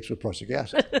sealskin capes with prussic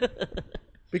acid.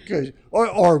 Because,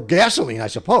 or gasoline, I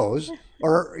suppose,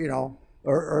 or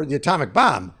the atomic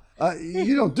bomb.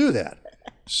 You don't do that.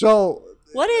 So,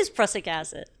 what is prussic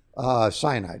acid?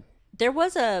 Cyanide. There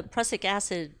was a prussic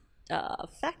acid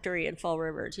factory in Fall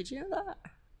River. Did you know that?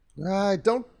 I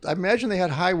imagine they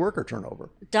had high worker turnover.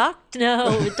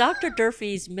 Dr.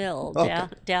 Durfee's mill Okay.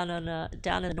 down in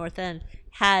the North End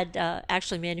had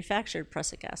actually manufactured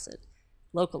prussic acid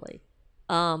locally,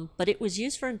 but it was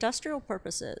used for industrial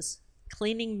purposes,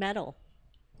 cleaning metal.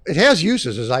 It has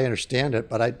uses, as I understand it,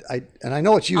 but I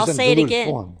know it's used in diluted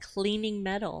form. Cleaning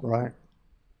metal. Right.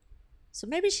 So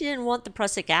maybe she didn't want the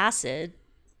prussic acid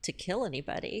to kill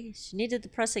anybody. She needed the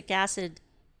prussic acid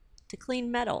to clean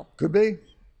metal. Could be.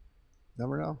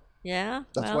 Never know. Yeah.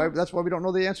 That's why we don't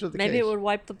know the answer to the case. Maybe it would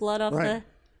wipe the blood off Right. the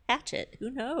hatchet.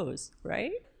 Who knows,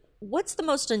 right? What's the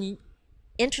most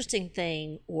interesting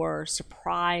thing or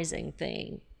surprising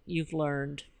thing you've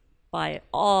learned by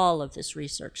all of this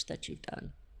research that you've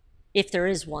done? If there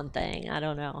is one thing, I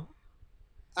don't know.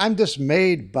 I'm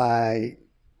dismayed by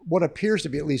what appears to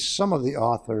be at least some of the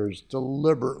authors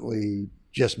deliberately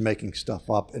just making stuff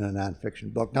up in a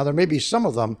nonfiction book. Now, there may be some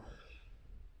of them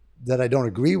that I don't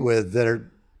agree with that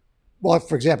are, well,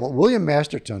 for example, William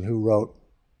Masterton, who wrote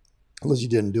Lizzie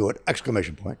Didn't Do It,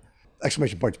 exclamation point.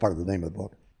 Exclamation point is part of the name of the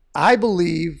book. I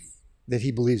believe that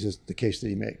he believes it's the case that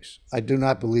he makes. I do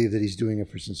not believe that he's doing it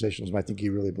for sensationalism. I think he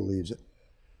really believes it.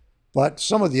 But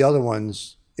some of the other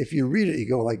ones, if you read it, you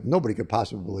go like, nobody could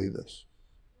possibly believe this.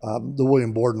 The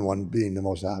William Borden one being the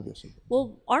most obvious.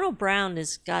 Well, Arnold Brown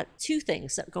has got 2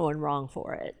 things that are going wrong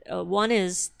for it. One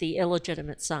is the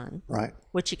illegitimate son, Right.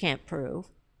 which you can't prove.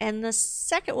 And the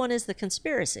second one is the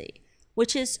conspiracy,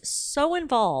 which is so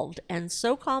involved and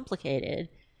so complicated.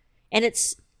 And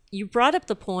you brought up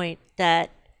the point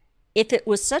that if it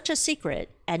was such a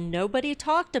secret and nobody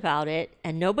talked about it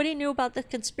and nobody knew about the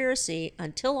conspiracy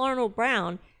until Arnold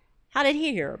Brown, how did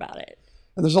he hear about it?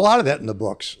 And there's a lot of that in the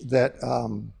books, that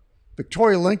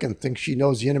Victoria Lincoln thinks she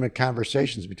knows the intimate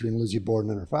conversations between Lizzie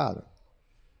Borden and her father.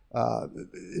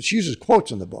 She uses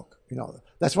quotes in the book.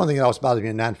 That's one thing that always bothers me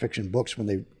in nonfiction books, when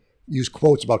they use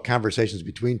quotes about conversations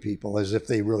between people as if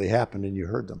they really happened and you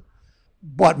heard them.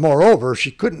 But moreover,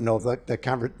 she couldn't know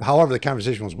however the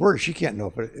conversation was worded, she can't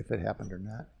know if it happened or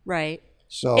not. Right.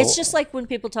 So it's just like when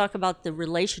people talk about the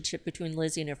relationship between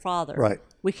Lizzie and her father. Right.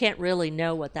 We can't really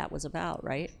know what that was about,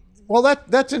 right? Well,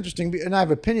 that's interesting, and I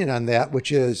have an opinion on that,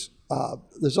 which is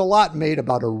there's a lot made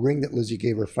about a ring that Lizzie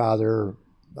gave her father.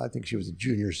 I think she was a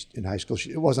junior in high school.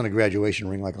 It wasn't a graduation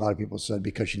ring like a lot of people said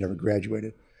because she never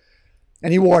graduated.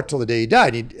 And he wore it till the day he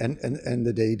died. And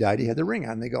the day he died, he had the ring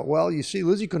on. They go, well, you see,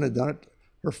 Lizzie couldn't have done it.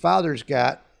 Her father's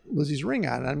got Lizzie's ring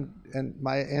on. And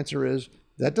my answer is,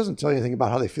 that doesn't tell you anything about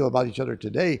how they feel about each other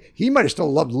today. He might have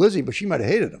still loved Lizzie, but she might have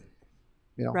hated him.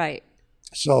 You know? Right.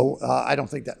 So I don't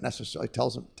think that necessarily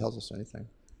tells us anything.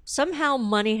 Somehow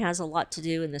money has a lot to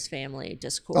do in this family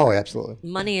discourse. Oh, absolutely.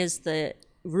 Money is the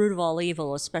root of all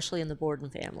evil, especially in the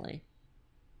Borden family.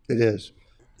 It is.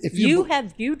 If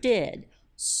you did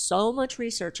so much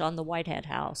research on the Whitehead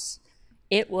house.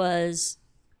 It was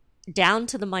down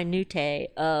to the minutiae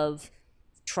of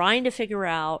trying to figure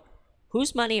out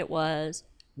whose money it was,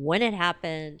 when it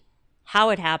happened, how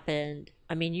it happened.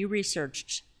 I mean, you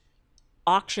researched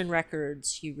auction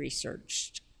records, you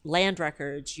researched land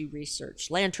records, you researched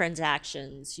land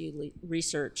transactions, you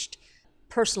researched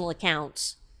personal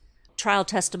accounts, trial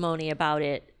testimony about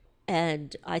it.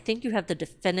 And I think you have the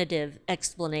definitive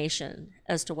explanation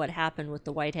as to what happened with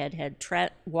the Whitehead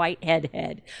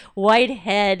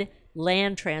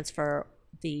land transfer.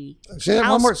 Say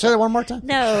that one more time.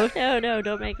 No,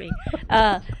 don't make me.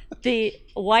 The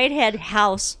Whitehead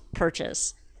house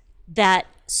purchase that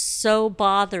so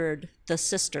bothered the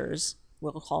sisters,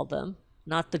 we'll call them,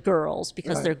 not the girls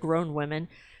because Right. they're grown women,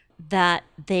 that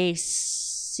they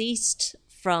ceased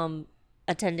from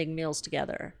attending meals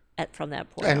together from that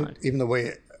point on. And even the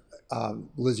way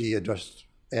Lizzie addressed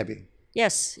Abby.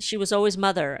 Yes, she was always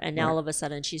mother, and now Right. all of a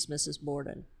sudden she's Mrs.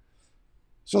 Borden.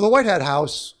 So the Whitehead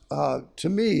house, to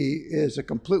me, is a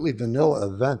completely vanilla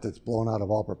event that's blown out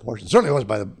of all proportion. Certainly was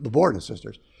by the Borden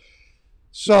sisters.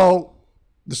 So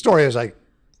the story, as I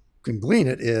can glean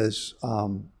it, is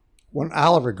when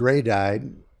Oliver Gray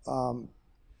died,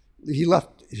 he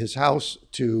left his house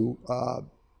to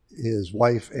his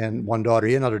wife and one daughter.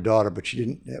 He had another daughter, but she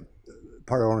didn't have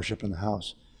part ownership in the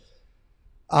house.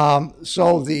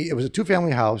 So it was a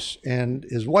two-family house, and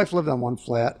his wife lived on one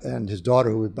flat, and his daughter,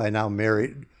 who was by now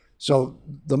married. So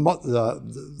the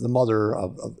mother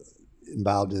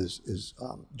involved is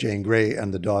Jane Gray,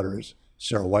 and the daughter is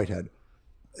Sarah Whitehead,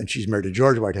 and she's married to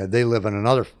George Whitehead. They live in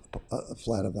another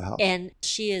flat of the house, And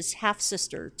she is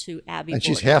half-sister to Abby and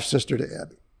Borden. she's half-sister to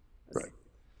Abby. Right.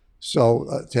 So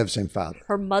to have the same father.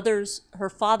 Her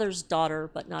father's daughter,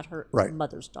 but not her Right.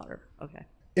 mother's daughter. Okay.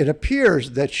 It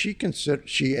appears that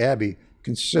Abby,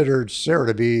 considered Sarah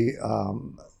to be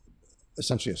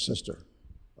essentially a sister,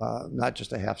 not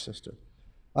just a half-sister.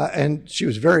 And she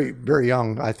was very, very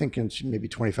young, I think maybe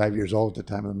 25 years old at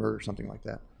the time of the murder, something like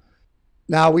that.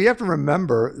 Now, we have to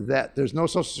remember that there's no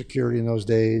Social Security in those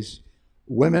days.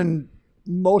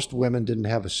 Most women didn't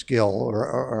have a skill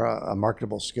or a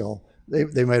marketable skill.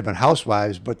 They might have been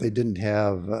housewives, but they didn't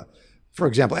have, for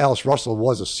example, Alice Russell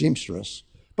was a seamstress,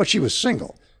 but she was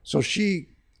single. So she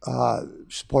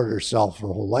supported herself her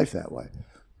whole life that way.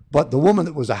 But the woman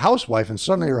that was a housewife and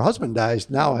suddenly her husband dies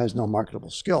now has no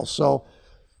marketable skill. So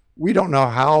we don't know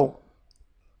how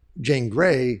Jane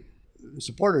Gray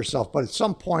supported herself, but at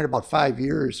some point about 5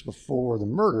 years before the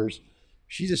murders,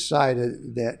 she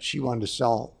decided that she wanted to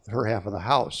sell her half of the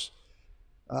house.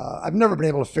 I've never been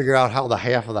able to figure out how the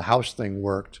half of the house thing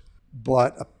worked,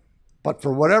 but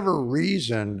for whatever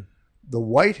reason, the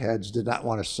Whiteheads did not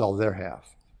want to sell their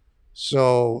half.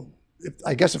 So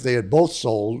I guess if they had both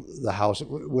sold the house, it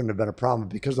wouldn't have been a problem.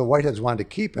 Because the Whiteheads wanted to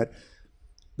keep it,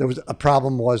 there was a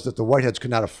problem was that the Whiteheads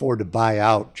could not afford to buy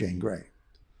out Jane Gray.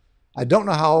 I don't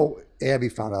know how Abby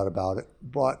found out about it,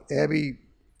 but Abby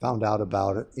found out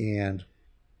about it, and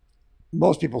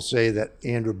most people say that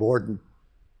Andrew Borden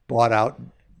bought out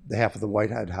the half of the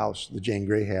Whitehead house, the Jane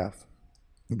Gray half.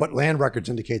 But land records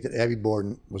indicate that Abby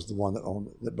Borden was the one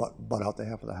that bought out the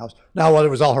half of the house. Now, whether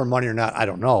it was all her money or not, I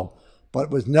don't know. But it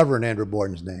was never in Andrew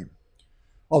Borden's name.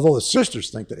 Although the sisters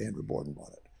think that Andrew Borden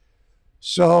bought it.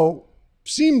 So,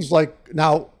 seems like,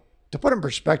 now, to put it in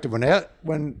perspective,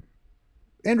 when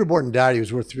Andrew Borden died, he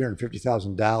was worth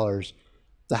 $350,000.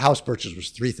 The house purchase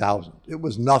was $3,000. It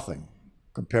was nothing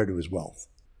compared to his wealth.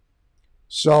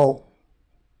 So,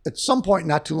 at some point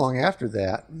not too long after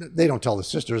that, they don't tell the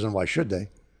sisters, and why should they?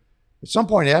 At some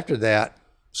point after that,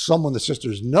 someone the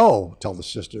sisters know tell the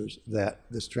sisters that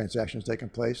this transaction has taken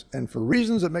place. And for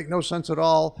reasons that make no sense at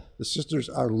all, the sisters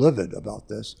are livid about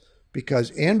this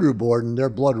because Andrew Borden, their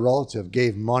blood relative,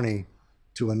 gave money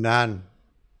to a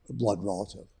non-blood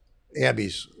relative,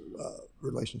 Abby's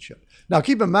relationship. Now,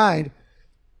 keep in mind,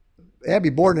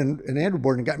 Abby Borden and Andrew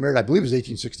Borden got married, I believe it was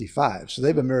 1865. So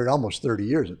they've been married almost 30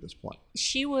 years at this point.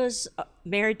 She was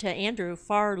married to Andrew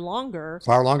far longer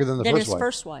Far longer than than first his wife.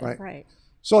 first wife. Right.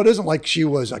 So it isn't like she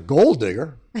was a gold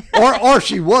digger, or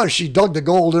she dug the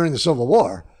gold during the Civil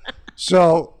War.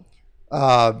 So,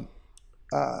 and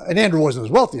Andrew wasn't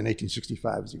as wealthy in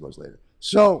 1865 as he was later.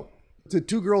 So the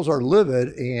two girls are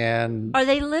livid, and are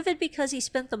they livid because he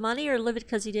spent the money, or livid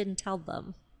because he didn't tell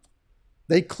them?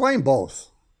 They claim both.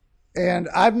 And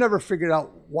I've never figured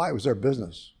out why it was their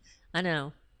business. I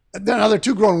know. Now they're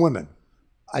two grown women.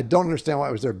 I don't understand why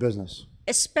it was their business.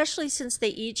 Especially since they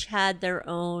each had their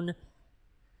own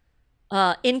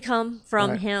income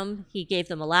from him. He gave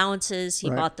them allowances. He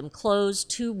bought them clothes,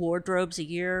 2 wardrobes a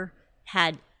year,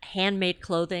 had handmade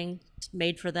clothing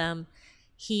made for them.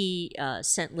 He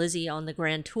sent Lizzie on the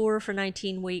grand tour for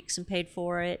 19 weeks and paid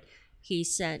for it. He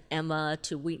sent Emma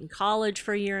to Wheaton College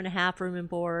for a year and a half, room and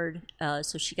board.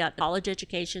 So she got college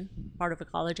education, part of a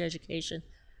college education.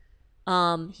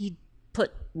 He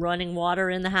put running water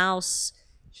in the house.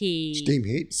 Steam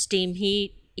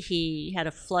heat. He had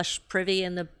a flush privy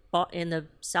in the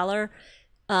cellar.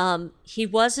 He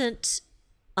wasn't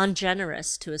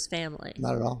ungenerous to his family.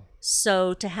 Not at all.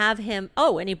 So to have him,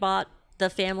 and he bought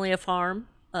the family a farm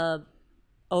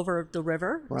over the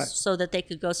river so that they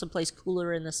could go someplace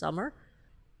cooler in the summer.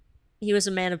 He was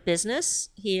a man of business.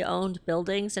 He owned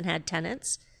buildings and had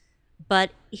tenants,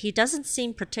 but he doesn't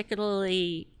seem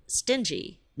particularly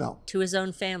stingy to his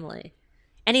own family.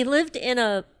 And he lived in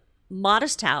a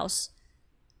modest house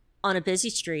on a busy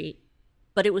street,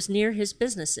 but it was near his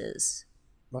businesses.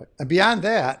 Right. And beyond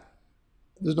that,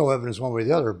 there's no evidence one way or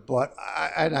the other, but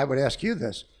I would ask you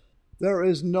this. There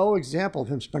is no example of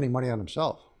him spending money on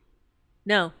himself.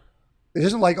 No. It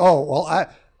isn't like, I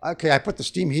put the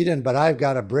steam heat in, but I've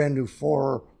got a brand new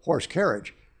 4-horse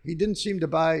carriage. He didn't seem to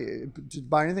buy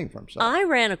anything for himself. I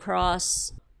ran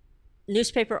across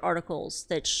newspaper articles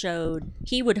that showed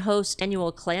he would host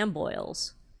annual clam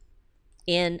boils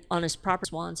on his property in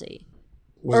Swansea.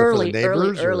 Was it for the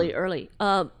neighbors, early.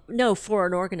 No, for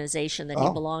an organization that he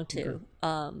belonged to,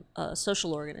 a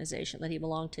social organization that he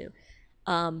belonged to,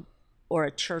 or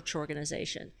a church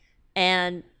organization.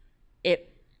 And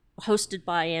it hosted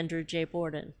by Andrew J.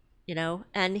 Borden,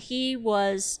 and he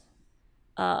was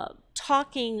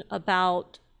talking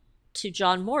to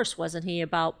John Morse, wasn't he,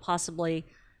 about possibly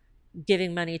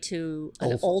giving money to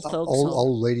an old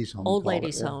ladies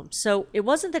home. So it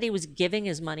wasn't that he was giving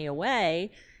his money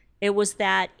away. It was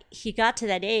that he got to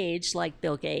that age, like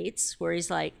Bill Gates, where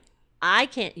he's like, I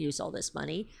can't use all this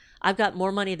money. I've got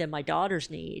more money than my daughters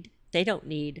need. They don't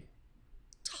need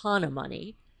a ton of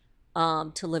money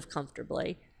to live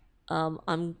comfortably.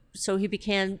 So he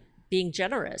began being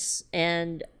generous,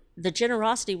 and the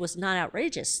generosity was not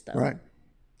outrageous, though. Right.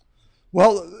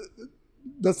 Well,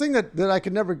 the thing that I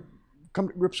could never come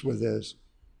to grips with is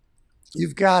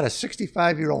you've got a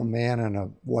 65-year-old man and a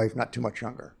wife not too much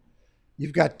younger.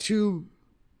 You've got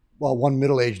one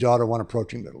middle-aged daughter, one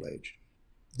approaching middle age.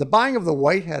 The buying of the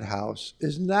Whitehead house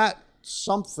is not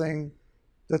something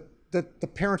that the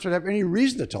parents would have any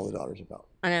reason to tell the daughters about.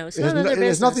 I know. It's none of their business. It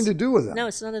has nothing to do with them. No,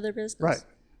 it's none of their business. Right.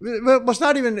 But it's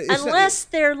not even... Unless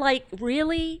they're like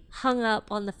really hung up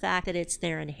on the fact that it's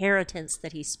their inheritance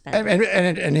that he spent.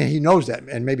 And he knows that,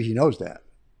 and maybe he knows that.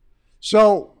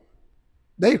 So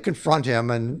they confront him,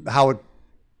 and how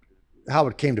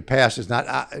it came to pass is not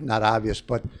obvious,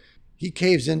 but he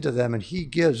caves into them, and he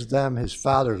gives them his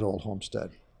father's old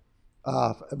homestead,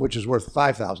 which is worth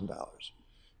 $5,000.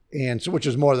 And so, which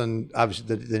is more than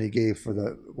obviously than he gave for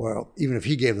even if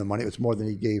he gave the money, it was more than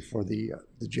he gave for the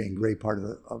Jane Grey part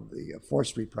of the 4th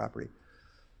Street property.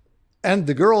 And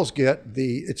the girls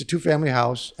it's a 2-family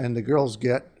house, and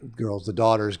the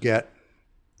daughters get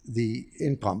the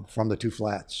income from the 2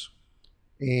 flats,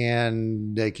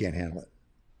 and they can't handle it.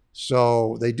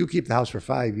 So they do keep the house for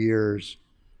 5 years,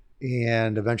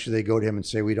 and eventually they go to him and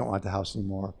say, we don't want the house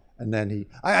anymore. And then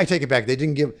I take it back.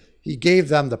 He gave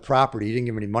them the property. He didn't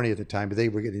give them any money at the time, but they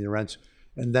were getting the rents.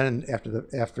 And then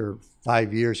after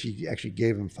 5 years, he actually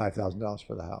gave them $5,000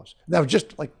 for the house. And that was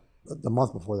just like the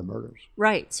month before the murders.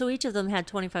 Right. So each of them had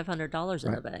 $2,500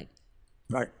 in the bank.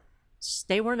 Right.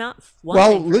 They were not.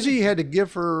 Well, Lizzie had to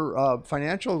give her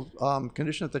financial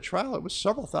condition at the trial. It was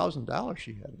several $1,000s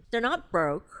she had. They're not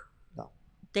broke. No.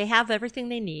 They have everything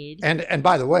they need. And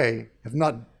by the way, have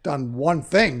not done one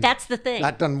thing. That's the thing.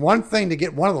 Not done one thing to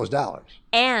get one of those dollars.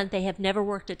 And they have never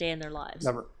worked a day in their lives.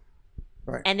 Never.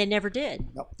 Right. And they never did.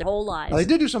 Nope. Their whole lives. Well, they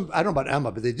did do some, I don't know about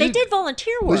Emma, but they did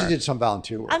volunteer work. Lizzie did some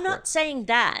volunteer work. I'm not saying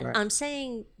that. Right. I'm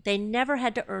saying they never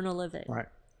had to earn a living. Right.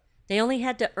 They only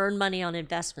had to earn money on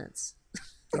investments.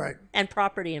 Right. And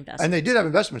property investments. And they did have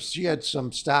investments. She had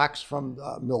some stocks from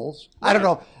Mills. Right. I don't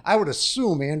know. I would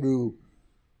assume Andrew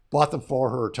bought them for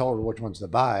her or tell her which ones to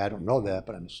buy. I don't know that,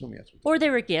 but I'm assuming that's what. Or they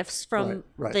were gifts from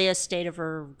Right. the estate of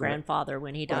her grandfather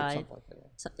when he died. Something like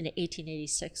that. In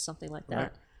 1886, something like that.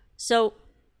 Right. So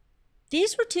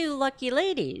these were two lucky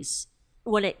ladies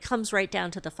when it comes right down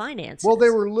to the finances. Well, they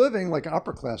were living like an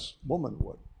upper class woman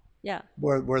would. Yeah.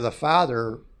 Where the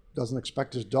father doesn't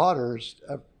expect his daughters,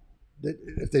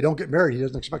 if they don't get married, he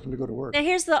doesn't expect them to go to work. Now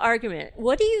here's the argument.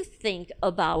 What do you think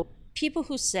about people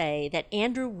who say that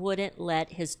Andrew wouldn't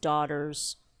let his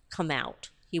daughters come out?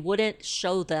 He wouldn't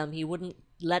show them. He wouldn't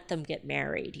let them get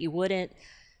married. He wouldn't,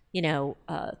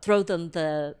 throw them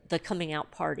the coming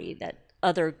out party that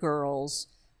other girls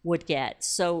would get.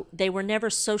 So they were never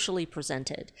socially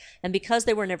presented. And because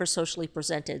they were never socially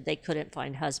presented, they couldn't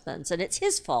find husbands. And it's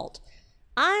his fault.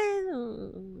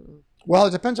 Well,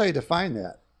 it depends how you define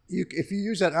that. If you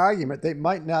use that argument, they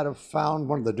might not have found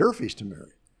one of the Durfees to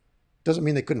marry. Doesn't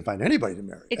mean they couldn't find anybody to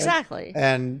marry. Exactly.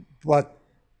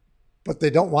 But they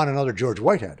don't want another George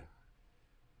Whitehead.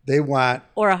 They want...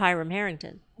 Or a Hiram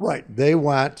Harrington. Right. They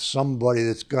want somebody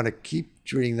that's going to keep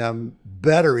treating them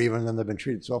better even than they've been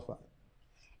treated so far.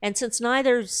 And since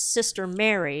neither sister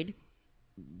married,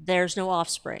 there's no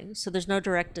offspring. So there's no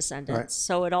direct descendants. Right.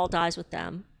 So it all dies with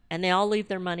them. And they all leave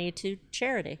their money to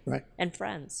charity and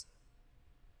friends.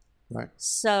 Right.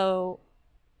 So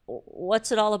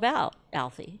what's it all about,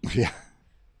 Alfie? Yeah.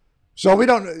 So we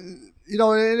don't,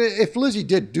 if Lizzie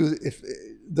did do,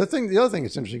 the other thing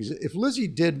that's interesting is if Lizzie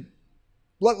did,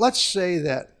 let's say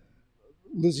that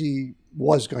Lizzie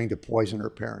was going to poison her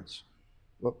parents,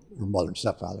 her mother and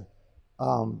stepfather.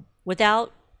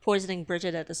 Without poisoning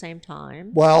Bridget at the same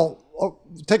time? Well,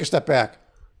 take a step back.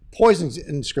 Poison's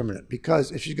indiscriminate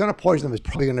because if she's going to poison them, it's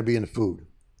probably going to be in the food.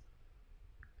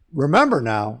 Remember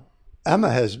now, Emma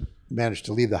has managed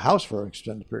to leave the house for an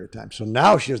extended period of time. So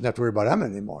now she doesn't have to worry about Emma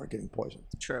anymore getting poisoned.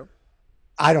 True.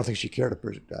 I don't think she cared if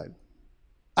Bridget died.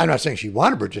 I'm not saying she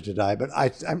wanted Bridget to die, but I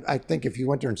think if you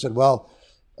went there and said, well,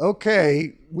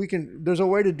 okay, there's a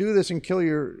way to do this and kill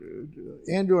your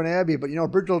Andrew and Abby, but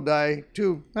Bridget will die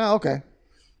too. Oh, okay.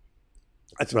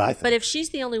 That's what I think. But if she's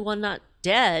the only one not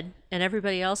dead and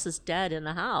everybody else is dead in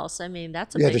the house, I mean,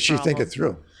 that's a big problem. Yeah, does she think it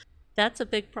through? That's a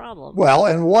big problem. Well,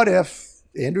 and what if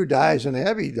Andrew dies and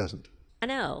Abby doesn't? I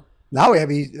know. Now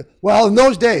Abby, well, in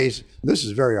those days, this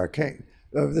is very arcane.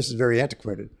 This is very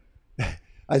antiquated.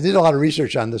 I did a lot of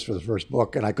research on this for the first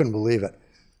book, and I couldn't believe it.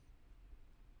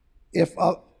 If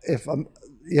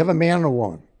you have a man and a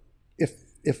woman,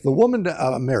 if the woman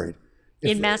married,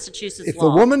 in Massachusetts if law,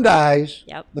 the woman dies,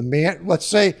 yep. The man, let's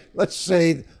say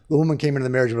the woman came into the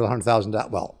marriage with $100,000,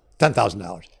 well,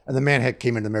 $10,000, and the man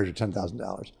came into the marriage with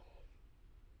 $10,000.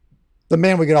 The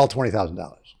man would get all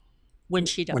 $20,000 when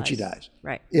she dies. When she dies,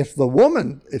 right? If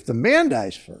the man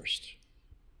dies first,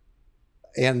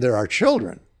 and there are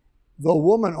children, the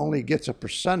woman only gets a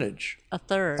percentage, a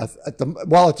third.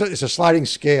 It's a sliding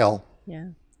scale, yeah,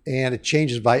 and it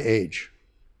changes by age.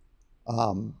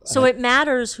 So it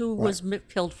matters who was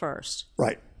killed first.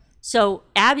 Right. So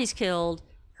Abby's killed,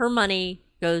 her money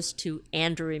goes to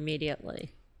Andrew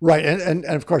immediately. Right, and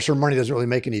of course her money doesn't really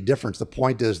make any difference. The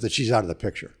point is that she's out of the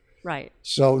picture. Right.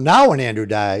 So now when Andrew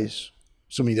dies,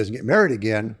 assuming he doesn't get married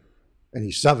again, and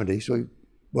he's 70, so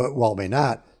may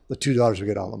not, the two daughters will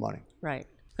get all the money. Right,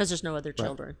 because there's no other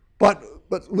children. But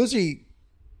Lizzie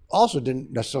also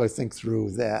didn't necessarily think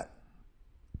through that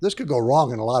this could go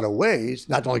wrong in a lot of ways.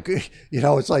 Not only,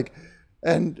 it's like,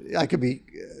 and I could be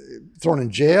thrown in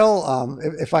jail.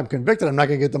 If I'm convicted, I'm not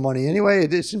going to get the money anyway.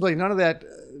 It seems like none of that,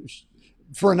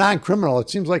 for a non-criminal, it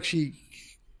seems like she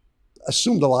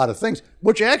assumed a lot of things,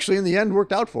 which actually in the end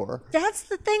worked out for her. That's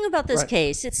the thing about this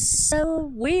case. It's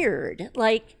so weird.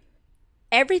 Like,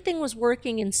 everything was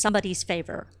working in somebody's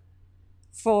favor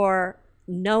for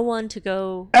no one to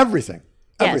go. Everything.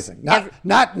 Yes, Everything.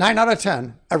 Not 9 out of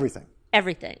 10. Everything.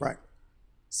 Everything. Right.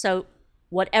 So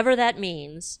whatever that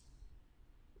means,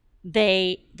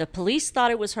 the police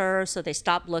thought it was her, so they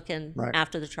stopped looking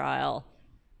after the trial.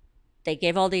 They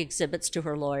gave all the exhibits to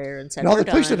her lawyer and said, no, the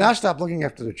police done. did not stop looking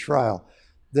after the trial.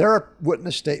 There are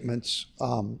witness statements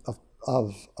of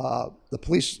the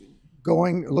police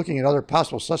looking at other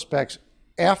possible suspects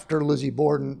after Lizzie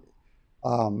Borden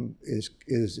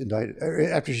is indicted,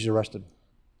 after she's arrested.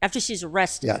 After she's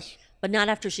arrested? Yes. But not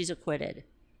after she's acquitted.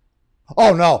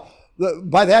 Oh, no.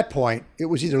 By that point, it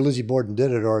was either Lizzie Borden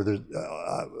did it or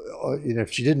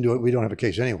if she didn't do it, we don't have a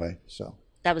case anyway. So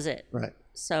that was it. Right.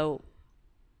 So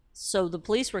the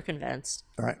police were convinced.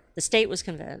 All right. The state was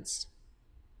convinced.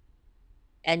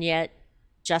 And yet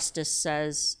justice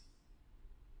says,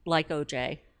 like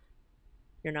OJ,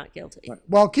 you're not guilty. Right.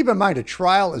 Well, keep in mind, a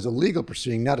trial is a legal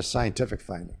proceeding, not a scientific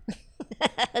finding.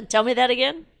 Tell me that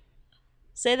again.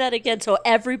 Say that again so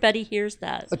everybody hears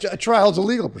that. A trial is a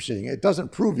legal proceeding. It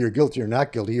doesn't prove you're guilty or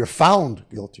not guilty. You're found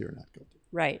guilty or not guilty.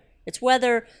 Right. It's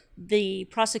whether the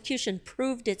prosecution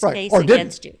proved its Right. case Or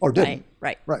against you. Or didn't.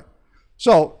 Right. Right.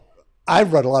 So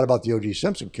I've read a lot about the O.J.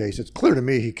 Simpson case. It's clear to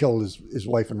me he killed his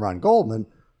wife and Ron Goldman,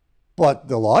 but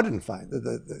the law didn't find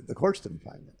it. The courts didn't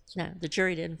find it. No, the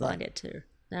jury didn't find it too.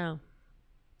 No.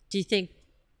 Do you think,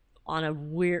 on a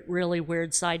really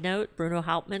weird side note, Bruno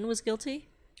Hauptmann was guilty?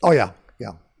 Oh, yeah.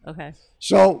 Yeah. Okay.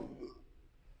 So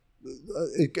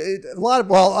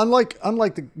unlike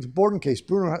the Borden case,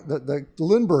 the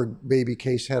Lindbergh baby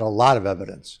case had a lot of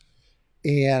evidence,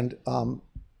 and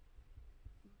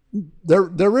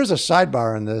there is a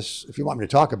sidebar in this if you want me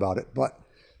to talk about it. But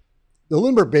the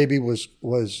Lindbergh baby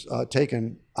was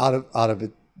taken out of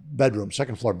a bedroom,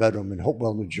 second floor bedroom in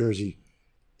Hopewell, New Jersey,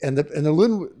 and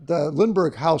the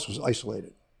Lindbergh house was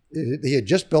isolated. He had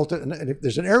just built it, and if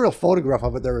there's an aerial photograph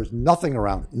of it, there is nothing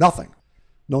around it, nothing,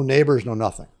 no neighbors, no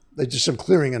nothing. There's just some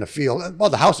clearing in a field. Well,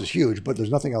 the house is huge, but there's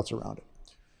nothing else around it.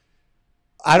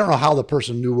 I don't know how the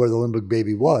person knew where the Lindbergh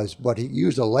baby was, but he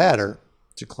used a ladder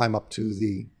to climb up to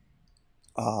the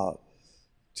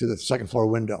second floor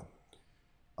window.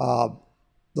 The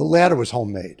ladder was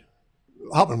homemade.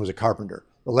 Hauptmann was a carpenter.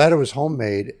 The ladder was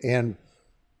homemade, and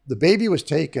the baby was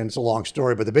taken. It's a long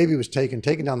story, but the baby was taken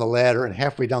down the ladder, and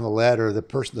halfway down the ladder, the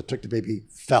person that took the baby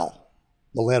fell.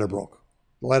 The ladder broke.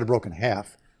 The ladder broke in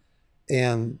half,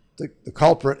 and the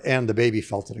culprit and the baby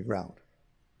fell to the ground.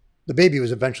 The baby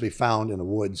was eventually found in the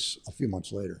woods a few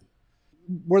months later.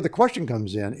 Where the question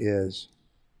comes in is,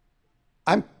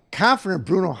 I'm confident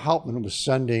Bruno Hauptmann was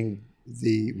sending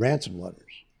the ransom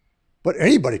letters, but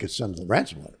anybody could send the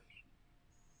ransom letters.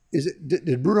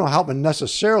 Did Bruno Hauptmann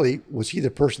necessarily, was he the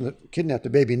person that kidnapped the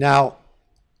baby? Now,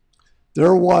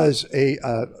 there was a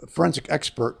forensic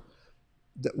expert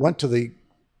that went to the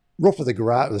roof of the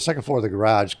garage, the second floor of the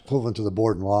garage, equivalent to the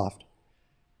Borden loft,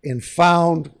 and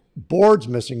found boards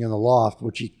missing in the loft,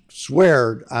 which he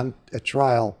sweared on at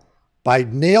trial by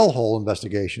nail hole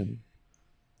investigation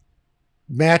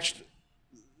matched.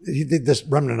 He did this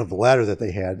remnant of the ladder that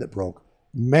they had that broke,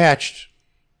 matched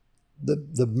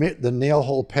the nail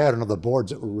hole pattern of the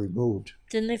boards that were removed.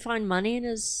 Didn't they find money in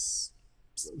his?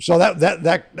 So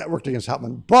that worked against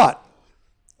Hauptmann. But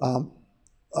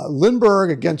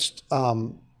Lindbergh, against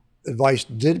advice,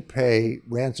 did pay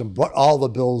ransom, but all the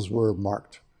bills were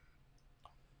marked.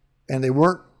 And they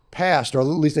weren't passed, or at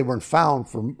least they weren't found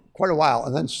for quite a while.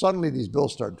 And then suddenly these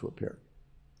bills started to appear.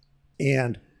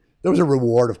 And there was a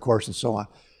reward, of course, and so on.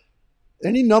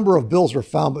 Any number of bills were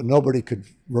found, but nobody could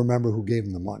remember who gave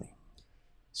them the money.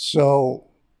 So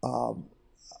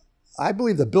I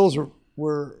believe the bills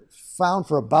were found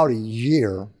for about a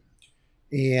year,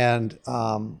 and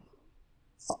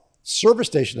service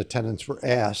station attendants were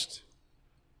asked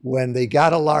when they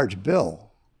got a large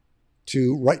bill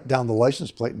to write down the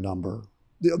license plate number.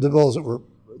 The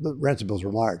ransom bills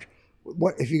were large.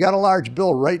 If you got a large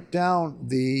bill, write down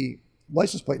the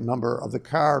license plate number of the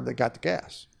car that got the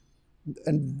gas.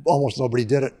 And almost nobody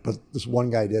did it, but this one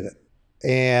guy did it.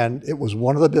 And it was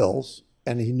one of the bills,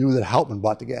 and he knew that Hauptmann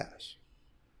bought the gas.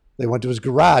 They went to his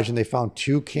garage, and they found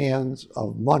 2 cans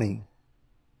of money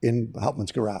in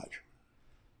Hauptmann's garage.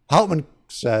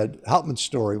 Hauptmann's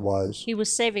story was, he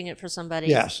was saving it for somebody.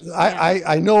 Yes.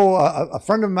 I know a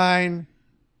friend of mine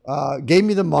gave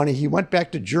me the money. He went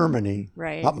back to Germany.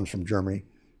 Right. Hauptmann's from Germany.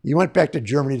 He went back to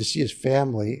Germany to see his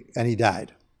family, and he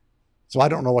died. So I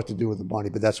don't know what to do with the money,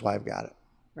 but that's why I've got it.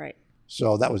 Right.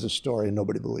 So that was a story, and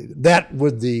nobody believed it. That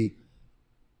with the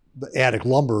attic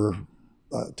lumber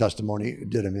testimony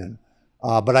did him in.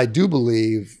 But I do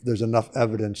believe there's enough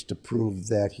evidence to prove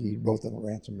that he wrote the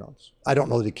ransom notes. I don't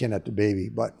know that he kidnapped the baby,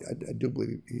 but I do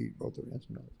believe he wrote the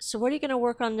ransom notes. So what are you going to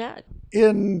work on next?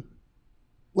 In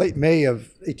late May of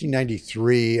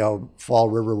 1893, a Fall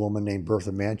River woman named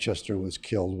Bertha Manchester was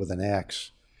killed with an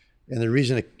axe. And the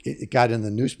reason it got in the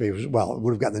newspapers, well, it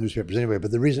would have gotten in the newspapers anyway,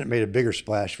 but the reason it made a bigger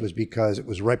splash was because it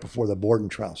was right before the Borden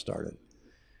trial started.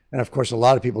 And of course, a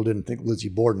lot of people didn't think Lizzie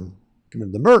Borden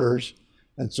committed the murders.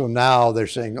 And so now they're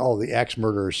saying, oh, the axe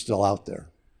murderer is still out there.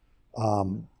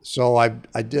 So I'm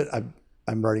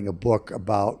writing a book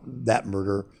about that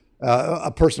murder.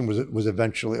 A person was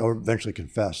eventually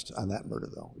confessed on that murder,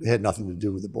 though. It had nothing to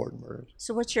do with the Borden murders.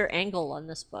 So what's your angle on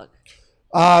this book?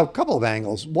 A couple of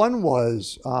angles. One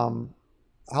was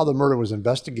how the murder was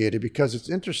investigated, because it's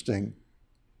interesting.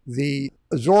 The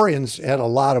Azorians had a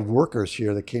lot of workers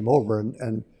here that came over,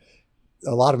 and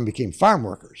a lot of them became farm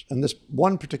workers. And this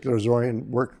one particular Azorian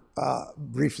worked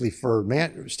briefly for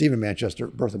Stephen Manchester,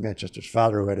 Bertha Manchester's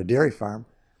father, who had a dairy farm.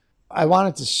 I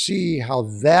wanted to see how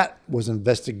that was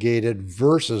investigated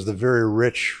versus the very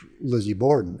rich Lizzie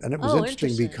Borden. And it was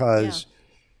interesting because...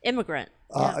 Yeah. Immigrant.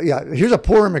 Here's a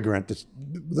poor immigrant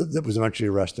that was eventually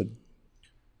arrested.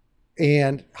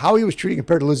 And how he was treated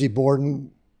compared to Lizzie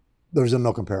Borden, there was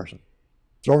no comparison.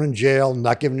 Thrown in jail,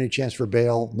 not given any chance for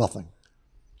bail, nothing.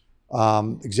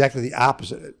 Exactly the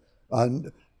opposite.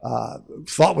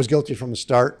 Thought was guilty from the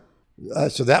start.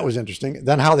 So that was interesting.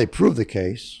 Then how they proved the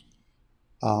case.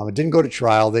 It didn't go to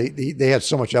trial. They had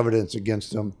so much evidence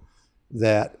against him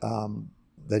that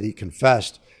he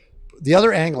confessed. The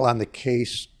other angle on the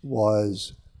case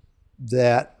was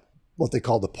that what they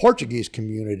called the Portuguese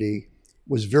community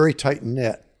was very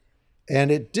tight-knit.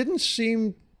 And it didn't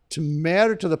seem to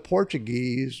matter to the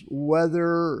Portuguese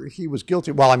whether he was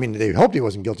guilty. Well, I mean, they hoped he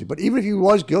wasn't guilty, but even if he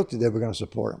was guilty, they were going to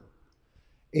support him.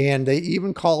 And they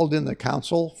even called in the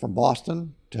counsel from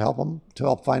Boston to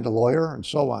help find a lawyer and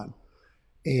so on.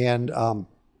 And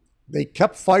they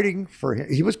kept fighting for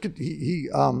him. He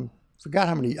forgot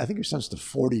how many, I think he was sentenced to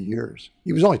 40 years.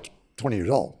 He was only 20 years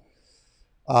old.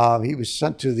 He was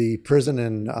sent to the prison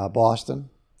in Boston,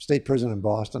 state prison in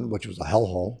Boston, which was a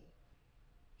hellhole.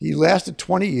 He lasted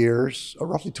 20 years, or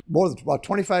roughly about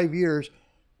 25 years.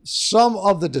 Some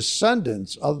of the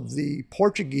descendants of the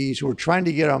Portuguese who were trying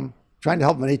to help him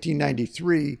in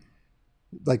 1893,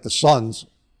 like the sons,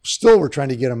 still were trying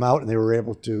to get him out, and they were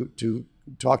able to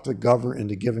talk to the governor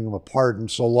into giving him a pardon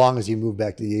so long as he moved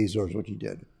back to the Azores, which he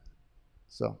did.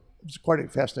 So it was quite a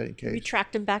fascinating case. You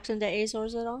tracked him back to the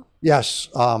Azores at all? Yes.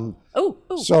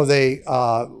 So they,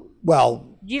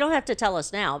 you don't have to tell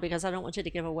us now because I don't want you to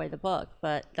give away the book,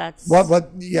 but that's...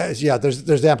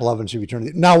 There's ample evidence he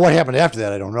returned. Now, what happened after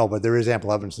that, I don't know, but there is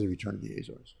ample evidence that he returned to the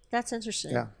Azores. That's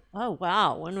interesting. Yeah. Oh,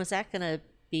 wow. When was that going to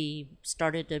be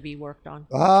started to be worked on?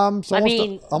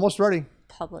 Almost ready.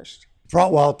 Published.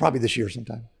 Probably this year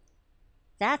sometime.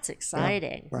 That's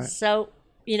exciting. Yeah, right. So,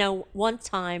 one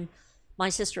time my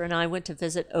sister and I went to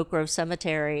visit Oak Grove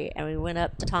Cemetery, and we went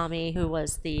up to Tommy, who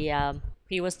was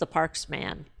he was the parks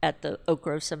man at the Oak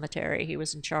Grove Cemetery. He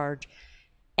was in charge.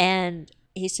 And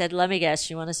he said, let me guess,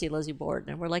 you want to see Lizzie Borden?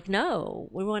 And we're like, no,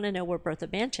 we want to know where Bertha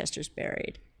Manchester's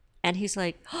buried. And he's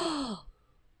like, oh,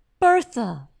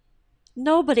 Bertha.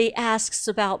 Nobody asks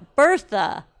about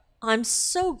Bertha. I'm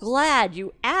so glad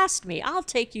you asked me. I'll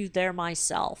take you there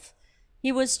myself.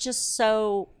 He was just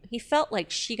he felt like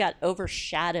she got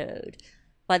overshadowed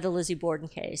by the Lizzie Borden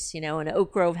case, and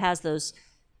Oak Grove has those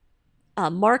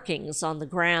markings on the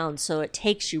ground, so it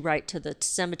takes you right to the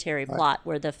cemetery plot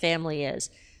where the family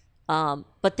is.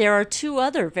 But there are two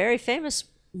other very famous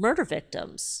murder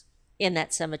victims in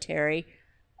that cemetery.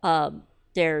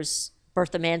 There's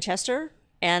Bertha Manchester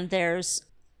and there's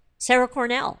Sarah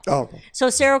Cornell. Oh, okay. So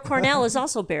Sarah Cornell is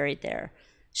also buried there.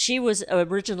 She was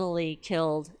originally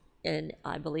killed in,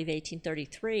 I believe,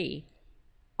 1833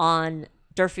 on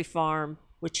Durfee Farm,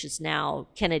 which is now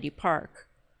Kennedy Park.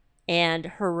 And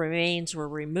her remains were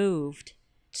removed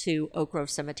to Oak Grove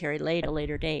Cemetery at a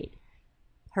later date.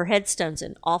 Her headstone's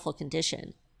in awful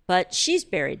condition, but she's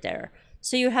buried there.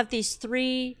 So you have these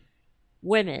three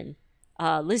women.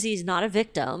 Lizzie's not a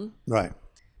victim. Right.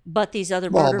 But these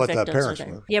other murder victims the parents are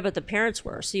there. were. Yeah, but the parents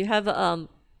were. So you have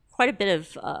quite a bit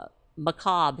of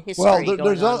macabre history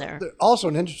going on there. Also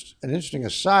an interesting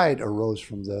aside arose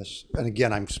from this, and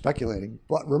again, I'm speculating,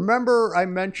 but remember I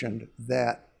mentioned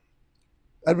that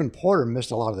Edwin Porter missed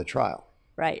a lot of the trial.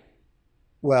 Right.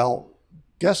 Well,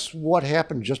 guess what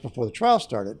happened just before the trial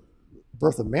started?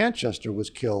 Bertha Manchester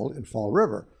was killed in Fall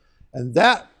River, and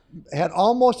that had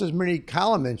almost as many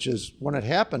column inches when it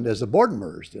happened as the Borden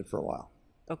murders did for a while.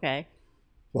 Okay.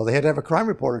 Well, they had to have a crime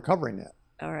reporter covering that.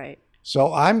 All right.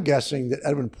 So I'm guessing that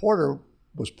Edwin Porter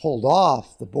was pulled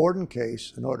off the Borden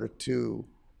case in order to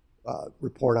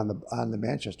report on the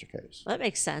Manchester case. That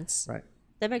makes sense. Right.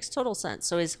 That makes total sense.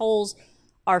 So his holes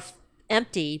are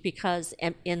empty because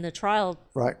in the trial,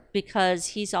 right? Because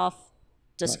he's off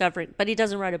discovering, but he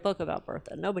doesn't write a book about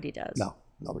Bertha. Nobody does. No,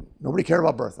 nobody cared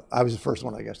about Bertha. I was the first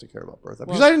one, I guess, to care about Bertha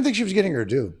because I didn't think she was getting her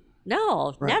due.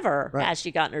 No, never has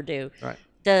she gotten her due. Right.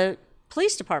 The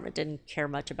police department didn't care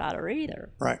much about her either.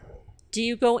 Right. Do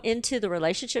you go into the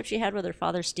relationship she had with her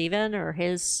father, Stephen, or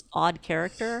his odd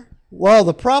character? Well,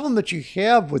 the problem that you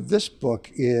have with this book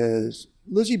is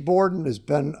Lizzie Borden has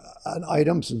been an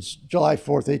item since July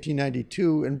 4th,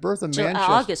 1892, and Bertha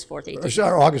Manchester... August 4th,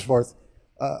 1892. August 4th,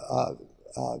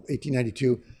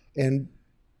 1892. And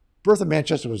Bertha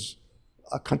Manchester was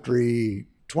a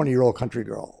 20-year-old country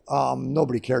girl.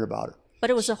 Nobody cared about her. But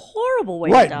it was a horrible way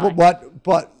to die. Right,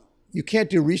 but you can't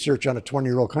do research on a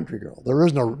 20-year-old country girl. There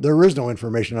is no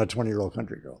information on a 20-year-old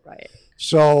country girl. Right.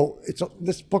 So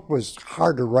this book was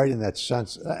hard to write in that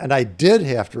sense, and I did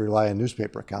have to rely on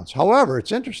newspaper accounts. However,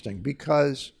 it's interesting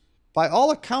because by all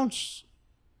accounts,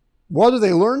 whether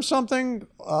they learned something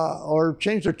or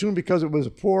changed their tune because it was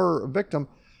a poor victim,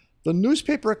 the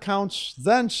newspaper accounts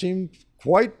then seemed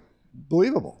quite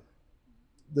believable.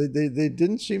 They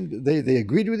didn't seem they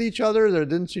agreed with each other. There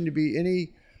didn't seem to be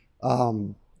any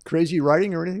crazy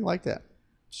writing or anything like that.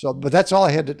 So, but that's all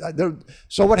I had to.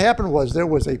 So what happened was there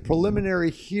was a preliminary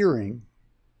hearing.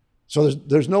 So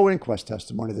there's no inquest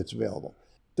testimony that's available.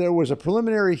 There was a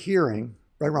preliminary hearing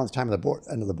right around the time of the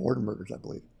end of the Borden murders, I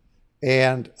believe,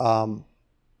 and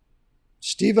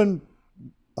Stephen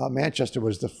Manchester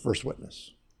was the first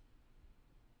witness,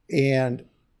 and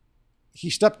I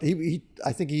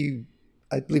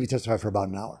believe he testified for about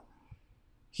an hour.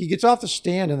 He gets off the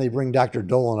stand and they bring Dr.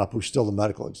 Dolan up, who's still the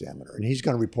medical examiner, and he's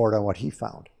going to report on what he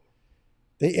found.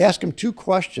 They ask him 2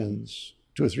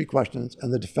 or 3 questions,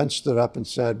 and the defense stood up and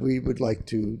said, we would like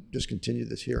to discontinue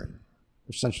this hearing.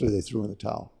 Essentially, they threw in the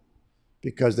towel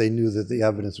because they knew that the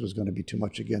evidence was going to be too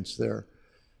much against their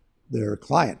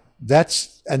client. I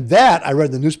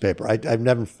read the newspaper.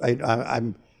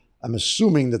 I'm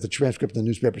assuming that the transcript in the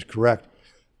newspaper is correct.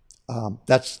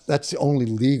 That's the only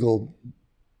legal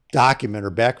document or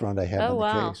background I have in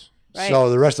the case. Right. So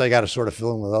the rest I got to sort of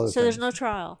fill in with other things. So there's no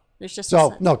trial. There's just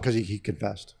no, because he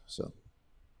confessed. So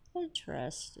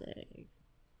interesting.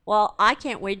 Well, I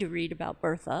can't wait to read about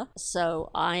Bertha.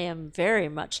 So I am very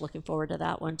much looking forward to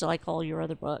that one, like all your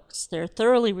other books. They're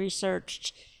thoroughly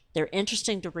researched. They're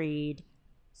interesting to read.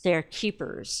 They're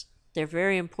keepers. They're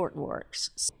very important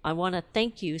works. I want to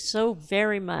thank you so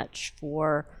very much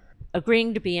for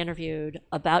agreeing to be interviewed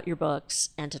about your books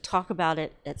and to talk about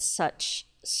it at such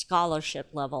scholarship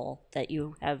level that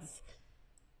you have,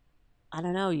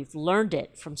 you've learned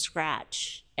it from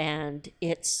scratch, and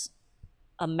it's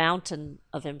a mountain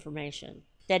of information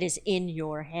that is in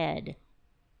your head.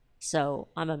 So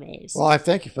I'm amazed. Well, I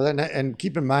thank you for that. And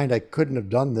keep in mind, I couldn't have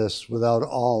done this without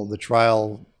all the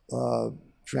trial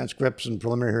transcripts and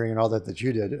preliminary hearing and all that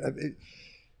you did.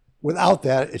 Without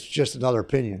that, it's just another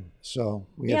opinion. So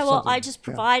I just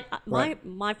provide.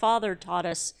 My father taught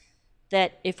us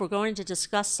that if we're going to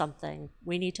discuss something,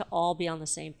 we need to all be on the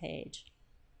same page.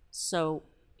 So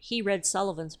he read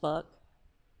Sullivan's book,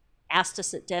 asked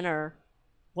us at dinner,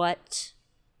 "What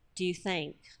do you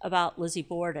think about Lizzie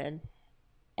Borden?"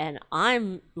 And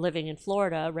I'm living in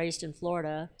Florida, raised in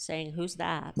Florida, saying, "Who's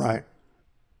that?" Right.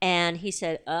 And he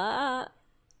said,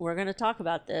 "We're going to talk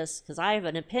about this because I have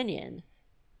an opinion."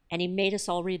 And he made us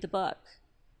all read the book.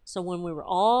 So when we were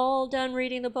all done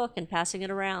reading the book and passing it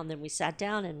around, then we sat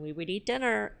down and we would eat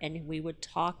dinner and we would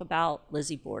talk about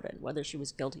Lizzie Borden, whether she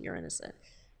was guilty or innocent.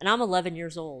 And I'm 11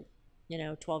 years old,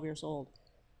 12 years old.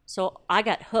 So I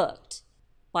got hooked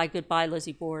by Goodbye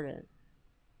Lizzie Borden.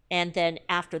 And then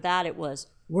after that, it was,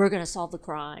 we're going to solve the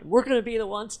crime. We're going to be the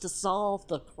ones to solve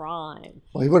the crime.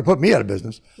 Well, you would have put me out of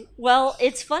business. Well,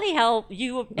 it's funny how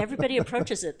everybody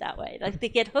approaches it that way. Like they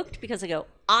get hooked because they go,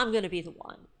 I'm going to be the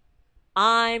one.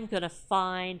 I'm going to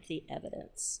find the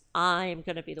evidence. I'm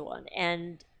going to be the one.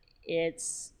 And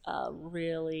it's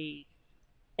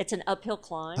it's an uphill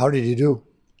climb. How did you do?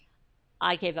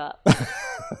 I gave up.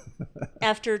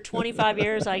 After 25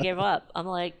 years, I gave up. I'm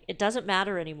like, it doesn't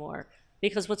matter anymore.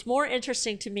 Because what's more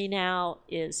interesting to me now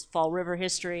is Fall River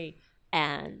history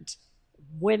and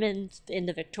women in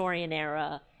the Victorian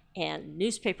era and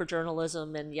newspaper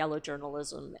journalism and yellow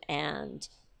journalism and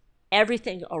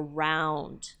everything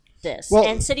around this,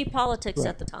 and city politics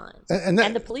at the time, and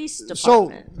the police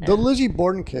department. So the Lizzie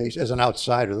Borden case, as an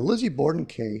outsider, the Lizzie Borden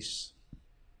case,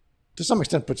 to some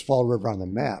extent, puts Fall River on the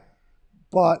map.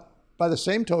 But by the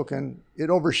same token, it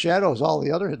overshadows all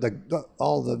the other,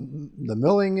 all the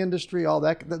milling industry, all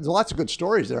that. There's lots of good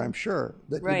stories there, I'm sure,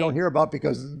 that you don't hear about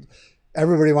because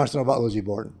everybody wants to know about Lizzie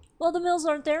Borden. Well, the mills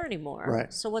aren't there anymore.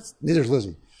 Right. So neither's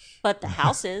Lizzie. But the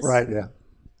house is. Right, yeah.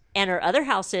 And her other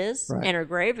house is, and her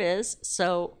grave is.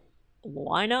 So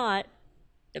why not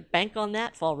bank on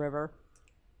that, Fall River?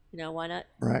 Why not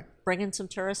bring in some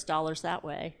tourist dollars that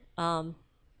way?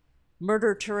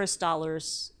 Murder tourist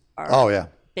dollars are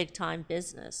big time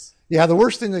business. Yeah, the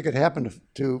worst thing that could happen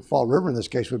to Fall River in this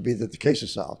case would be that the case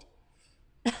is solved.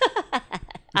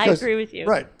 I agree with you.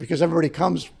 Right, because everybody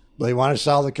comes, they want to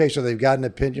solve the case, or they've got an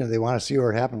opinion, or they want to see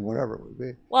what happened, whatever it would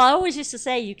be. Well, I always used to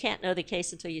say you can't know the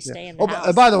case until you stay in the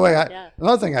house. By the way,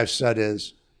 another thing I've said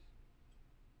is,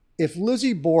 if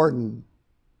Lizzie Borden,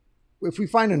 if we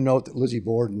find a note that Lizzie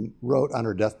Borden wrote on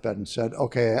her deathbed and said,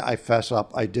 okay, I fess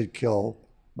up, I did kill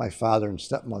my father and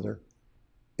stepmother,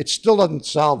 it still doesn't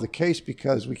solve the case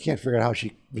because we can't figure out how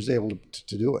she was able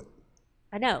to do it.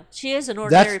 I know. She is an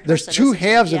ordinary person. There's two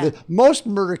halves of Yeah. it. Most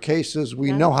murder cases,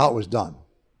 we know how it was done.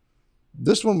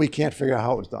 This one, we can't figure out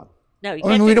how it was done. No, you I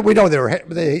mean, can't. we know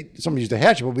somebody used a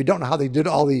hatchet, but we don't know how they did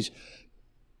all these,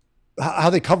 how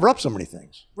they cover up so many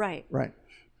things. Right. Right.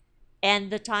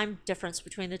 And the time difference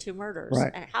between the two murders.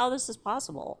 Right. And how this is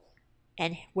possible.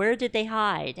 And where did they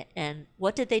hide? And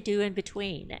what did they do in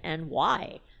between? And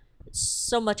why?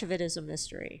 So much of it is a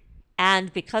mystery.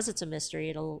 And because it's a mystery,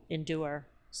 it'll endure.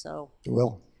 So, It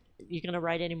will. you going to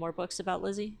write any more books about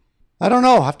Lizzie? I don't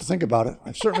know. I'll have to think about it.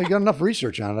 I've certainly got enough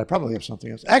research on it. I probably have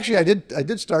something else. Actually, I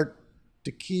did start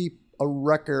to keep a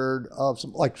record of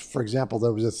some, like, for example,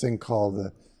 there was a thing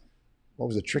called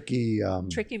Tricky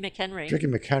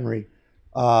McHenry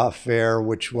affair,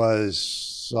 which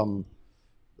was some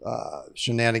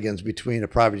shenanigans between a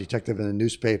private detective and a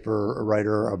newspaper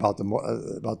writer about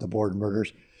the Borden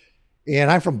murders.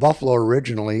 And I'm from Buffalo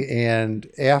originally, and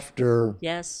after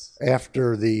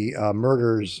the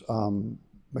murders,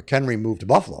 McHenry moved to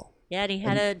Buffalo. Yeah, and he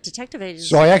had a detective agency.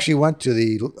 So I actually went to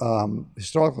the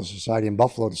Historical Society in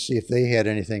Buffalo to see if they had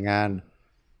anything on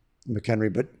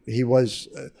McHenry, but he was.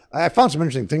 I found some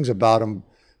interesting things about him.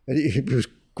 He was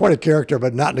quite a character,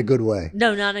 but not in a good way.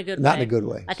 No, not in a good way. Not in a good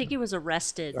way. I think he was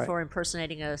arrested for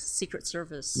impersonating a Secret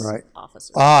Service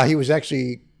officer. He was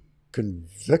actually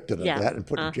convicted of that and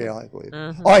put in jail, I believe.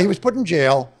 He was put in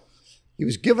jail. He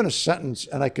was given a sentence,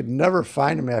 and I could never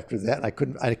find him after that. And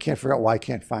I can't figure out why I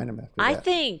can't find him after that. I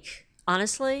think,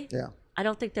 honestly, I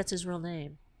don't think that's his real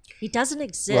name. He doesn't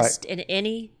exist in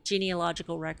any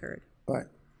genealogical record. Right.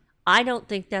 I don't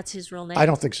think that's his real name. I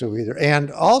don't think so either.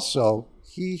 And also,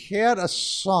 he had a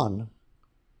son.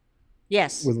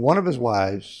 Yes. With one of his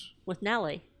wives. With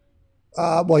Nellie.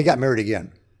 Well, he got married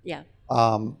again. Yeah.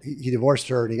 He divorced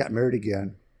her and he got married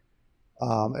again.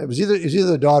 It was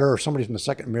either the daughter or somebody from the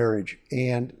second marriage.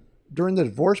 And during the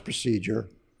divorce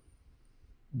procedure,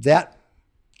 that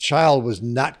child was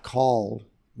not called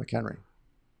McHenry.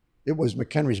 It was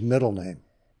McHenry's middle name.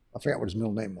 I forgot what his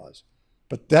middle name was,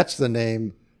 but that's the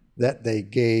name that they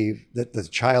gave, that the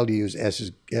child used as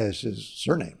his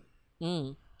surname.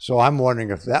 Mm. So I'm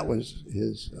wondering if that was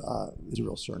his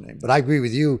real surname. But I agree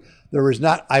with you.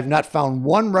 I've not found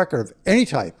one record of any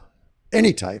type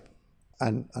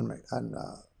on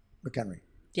McHenry.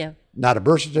 Yeah. Not a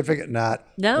birth certificate, not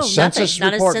a census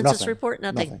report,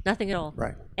 nothing at all.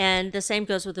 Right. And the same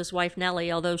goes with his wife,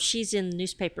 Nellie, although she's in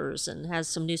newspapers and has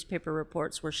some newspaper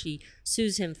reports where she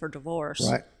sues him for divorce.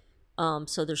 Right.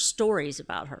 So there's stories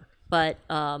about her. But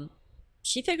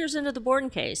she figures into the Borden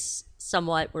case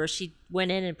somewhat, where she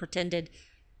went in and pretended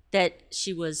that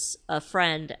she was a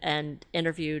friend and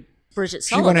interviewed Bridget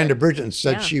Sullivan. She went into Bridget and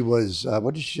said she was,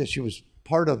 what did she say? She was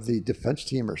part of the defense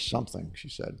team or something, she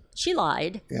said. She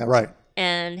lied. Yeah, right.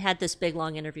 And had this big,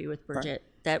 long interview with Bridget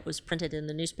that was printed in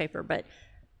the newspaper. But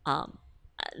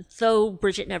though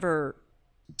Bridget never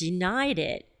denied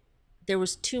it, there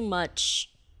was too much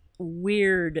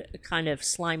weird kind of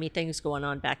slimy things going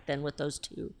on back then with those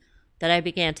two that I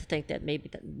began to think that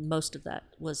maybe most of that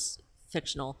was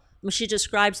fictional. I mean, she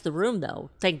describes the room, though.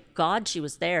 Thank God she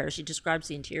was there. She describes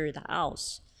the interior of the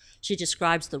house. She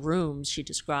describes the rooms. She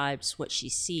describes what she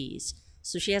sees.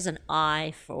 So she has an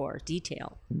eye for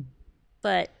detail.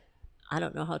 But I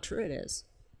don't know how true it is.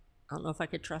 I don't know if I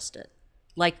could trust it.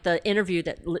 Like the interview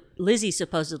that Lizzie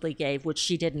supposedly gave, which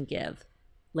she didn't give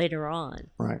later on.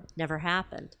 Right. Never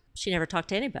happened. She never talked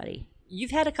to anybody.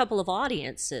 You've had a couple of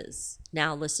audiences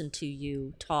now listen to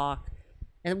you talk.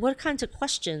 And what kinds of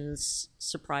questions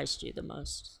surprised you the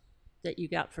most that you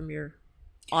got from your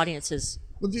audiences?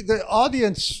 Well, the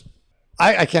audience,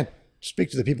 I can't speak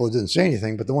to the people who didn't say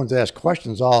anything, but the ones that asked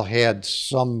questions all had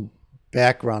some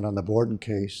background on the Borden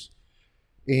case.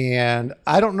 And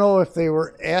I don't know if they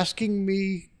were asking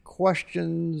me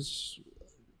questions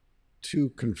to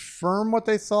confirm what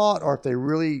they thought or if they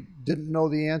really didn't know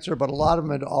the answer, but a lot of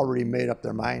them had already made up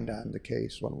their mind on the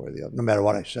case one way or the other, no matter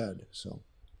what I said. So.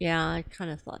 Yeah, I kind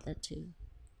of thought that too.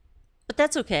 But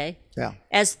that's okay. Yeah.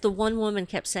 As the one woman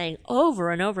kept saying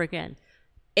over and over again,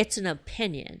 it's an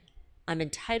opinion. I'm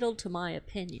entitled to my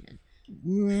opinion.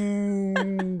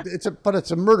 But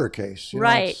it's a murder case.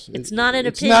 Right. It's not an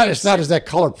opinion. It's not, is that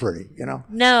color pretty, you know?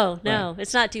 No. Right.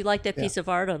 It's not, do you like that piece of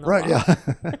art on the wall? Yeah.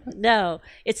 No.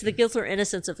 It's the guilt or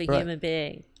innocence of a human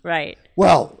being. Right.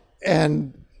 Well,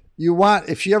 and you want,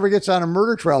 if she ever gets on a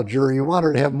murder trial jury, you want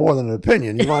her to have more than an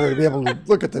opinion. You want her to be able to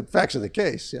look at the facts of the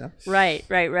case, you know?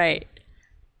 Right.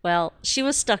 Well, she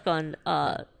was stuck on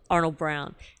Arnold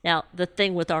Brown. Now, the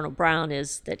thing with Arnold Brown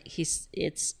is that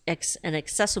it's an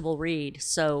accessible read,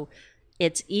 so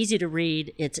it's easy to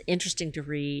read, it's interesting to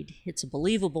read, it's a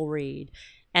believable read,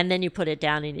 And then you put it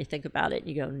down and you think about it and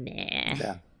you go, nah,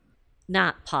 Yeah.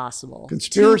 not possible.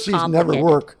 Conspiracies Too never complicated.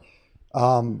 work.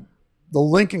 The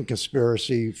Lincoln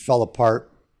conspiracy fell apart,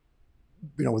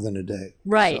 within a day.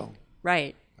 Right, So,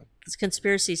 right. Because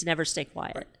conspiracies never stay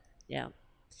quiet. Right. Yeah.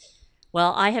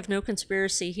 Well, I have no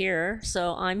conspiracy here,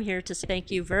 so I'm here to say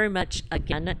thank you very much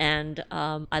again, and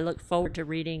I look forward to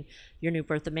reading your new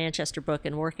Birth of Manchester book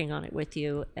and working on it with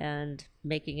you and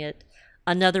making it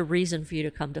another reason for you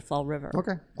to come to Fall River.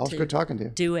 okay. Always good talking to you.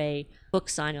 Do a book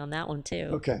signing on that one, too.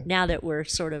 Okay. Now that we're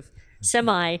sort of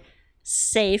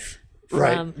semi-safe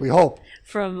Right. from, We hope.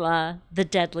 from the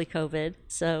deadly COVID.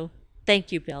 So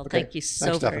thank you, Bill. Okay. Thank you so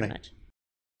Thanks, very Stephanie. much.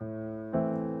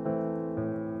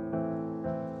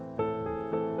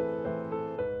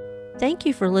 Thank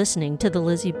you for listening to the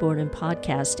Lizzie Borden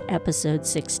Podcast, Episode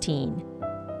 16.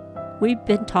 We've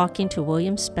been talking to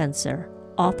William Spencer,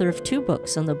 author of 2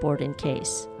 books on the Borden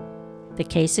case, The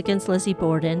Case Against Lizzie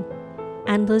Borden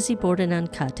and Lizzie Borden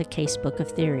Uncut, a Casebook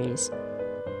of Theories.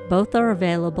 Both are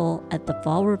available at the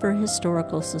Fall River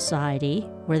Historical Society,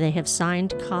 where they have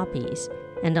signed copies,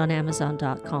 and on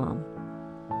Amazon.com.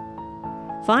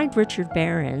 Find Richard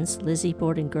Barron's Lizzie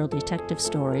Borden Girl Detective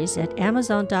Stories at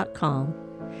Amazon.com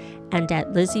and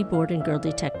at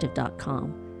LizzieBordenGirlDetective.com,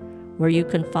 where you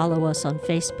can follow us on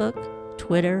Facebook,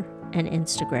 Twitter, and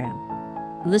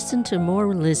Instagram. Listen to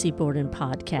more Lizzie Borden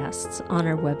podcasts on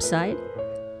our website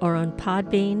or on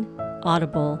Podbean,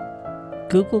 Audible,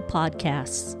 Google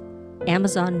Podcasts,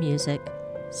 Amazon Music,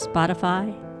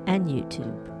 Spotify, and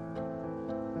YouTube.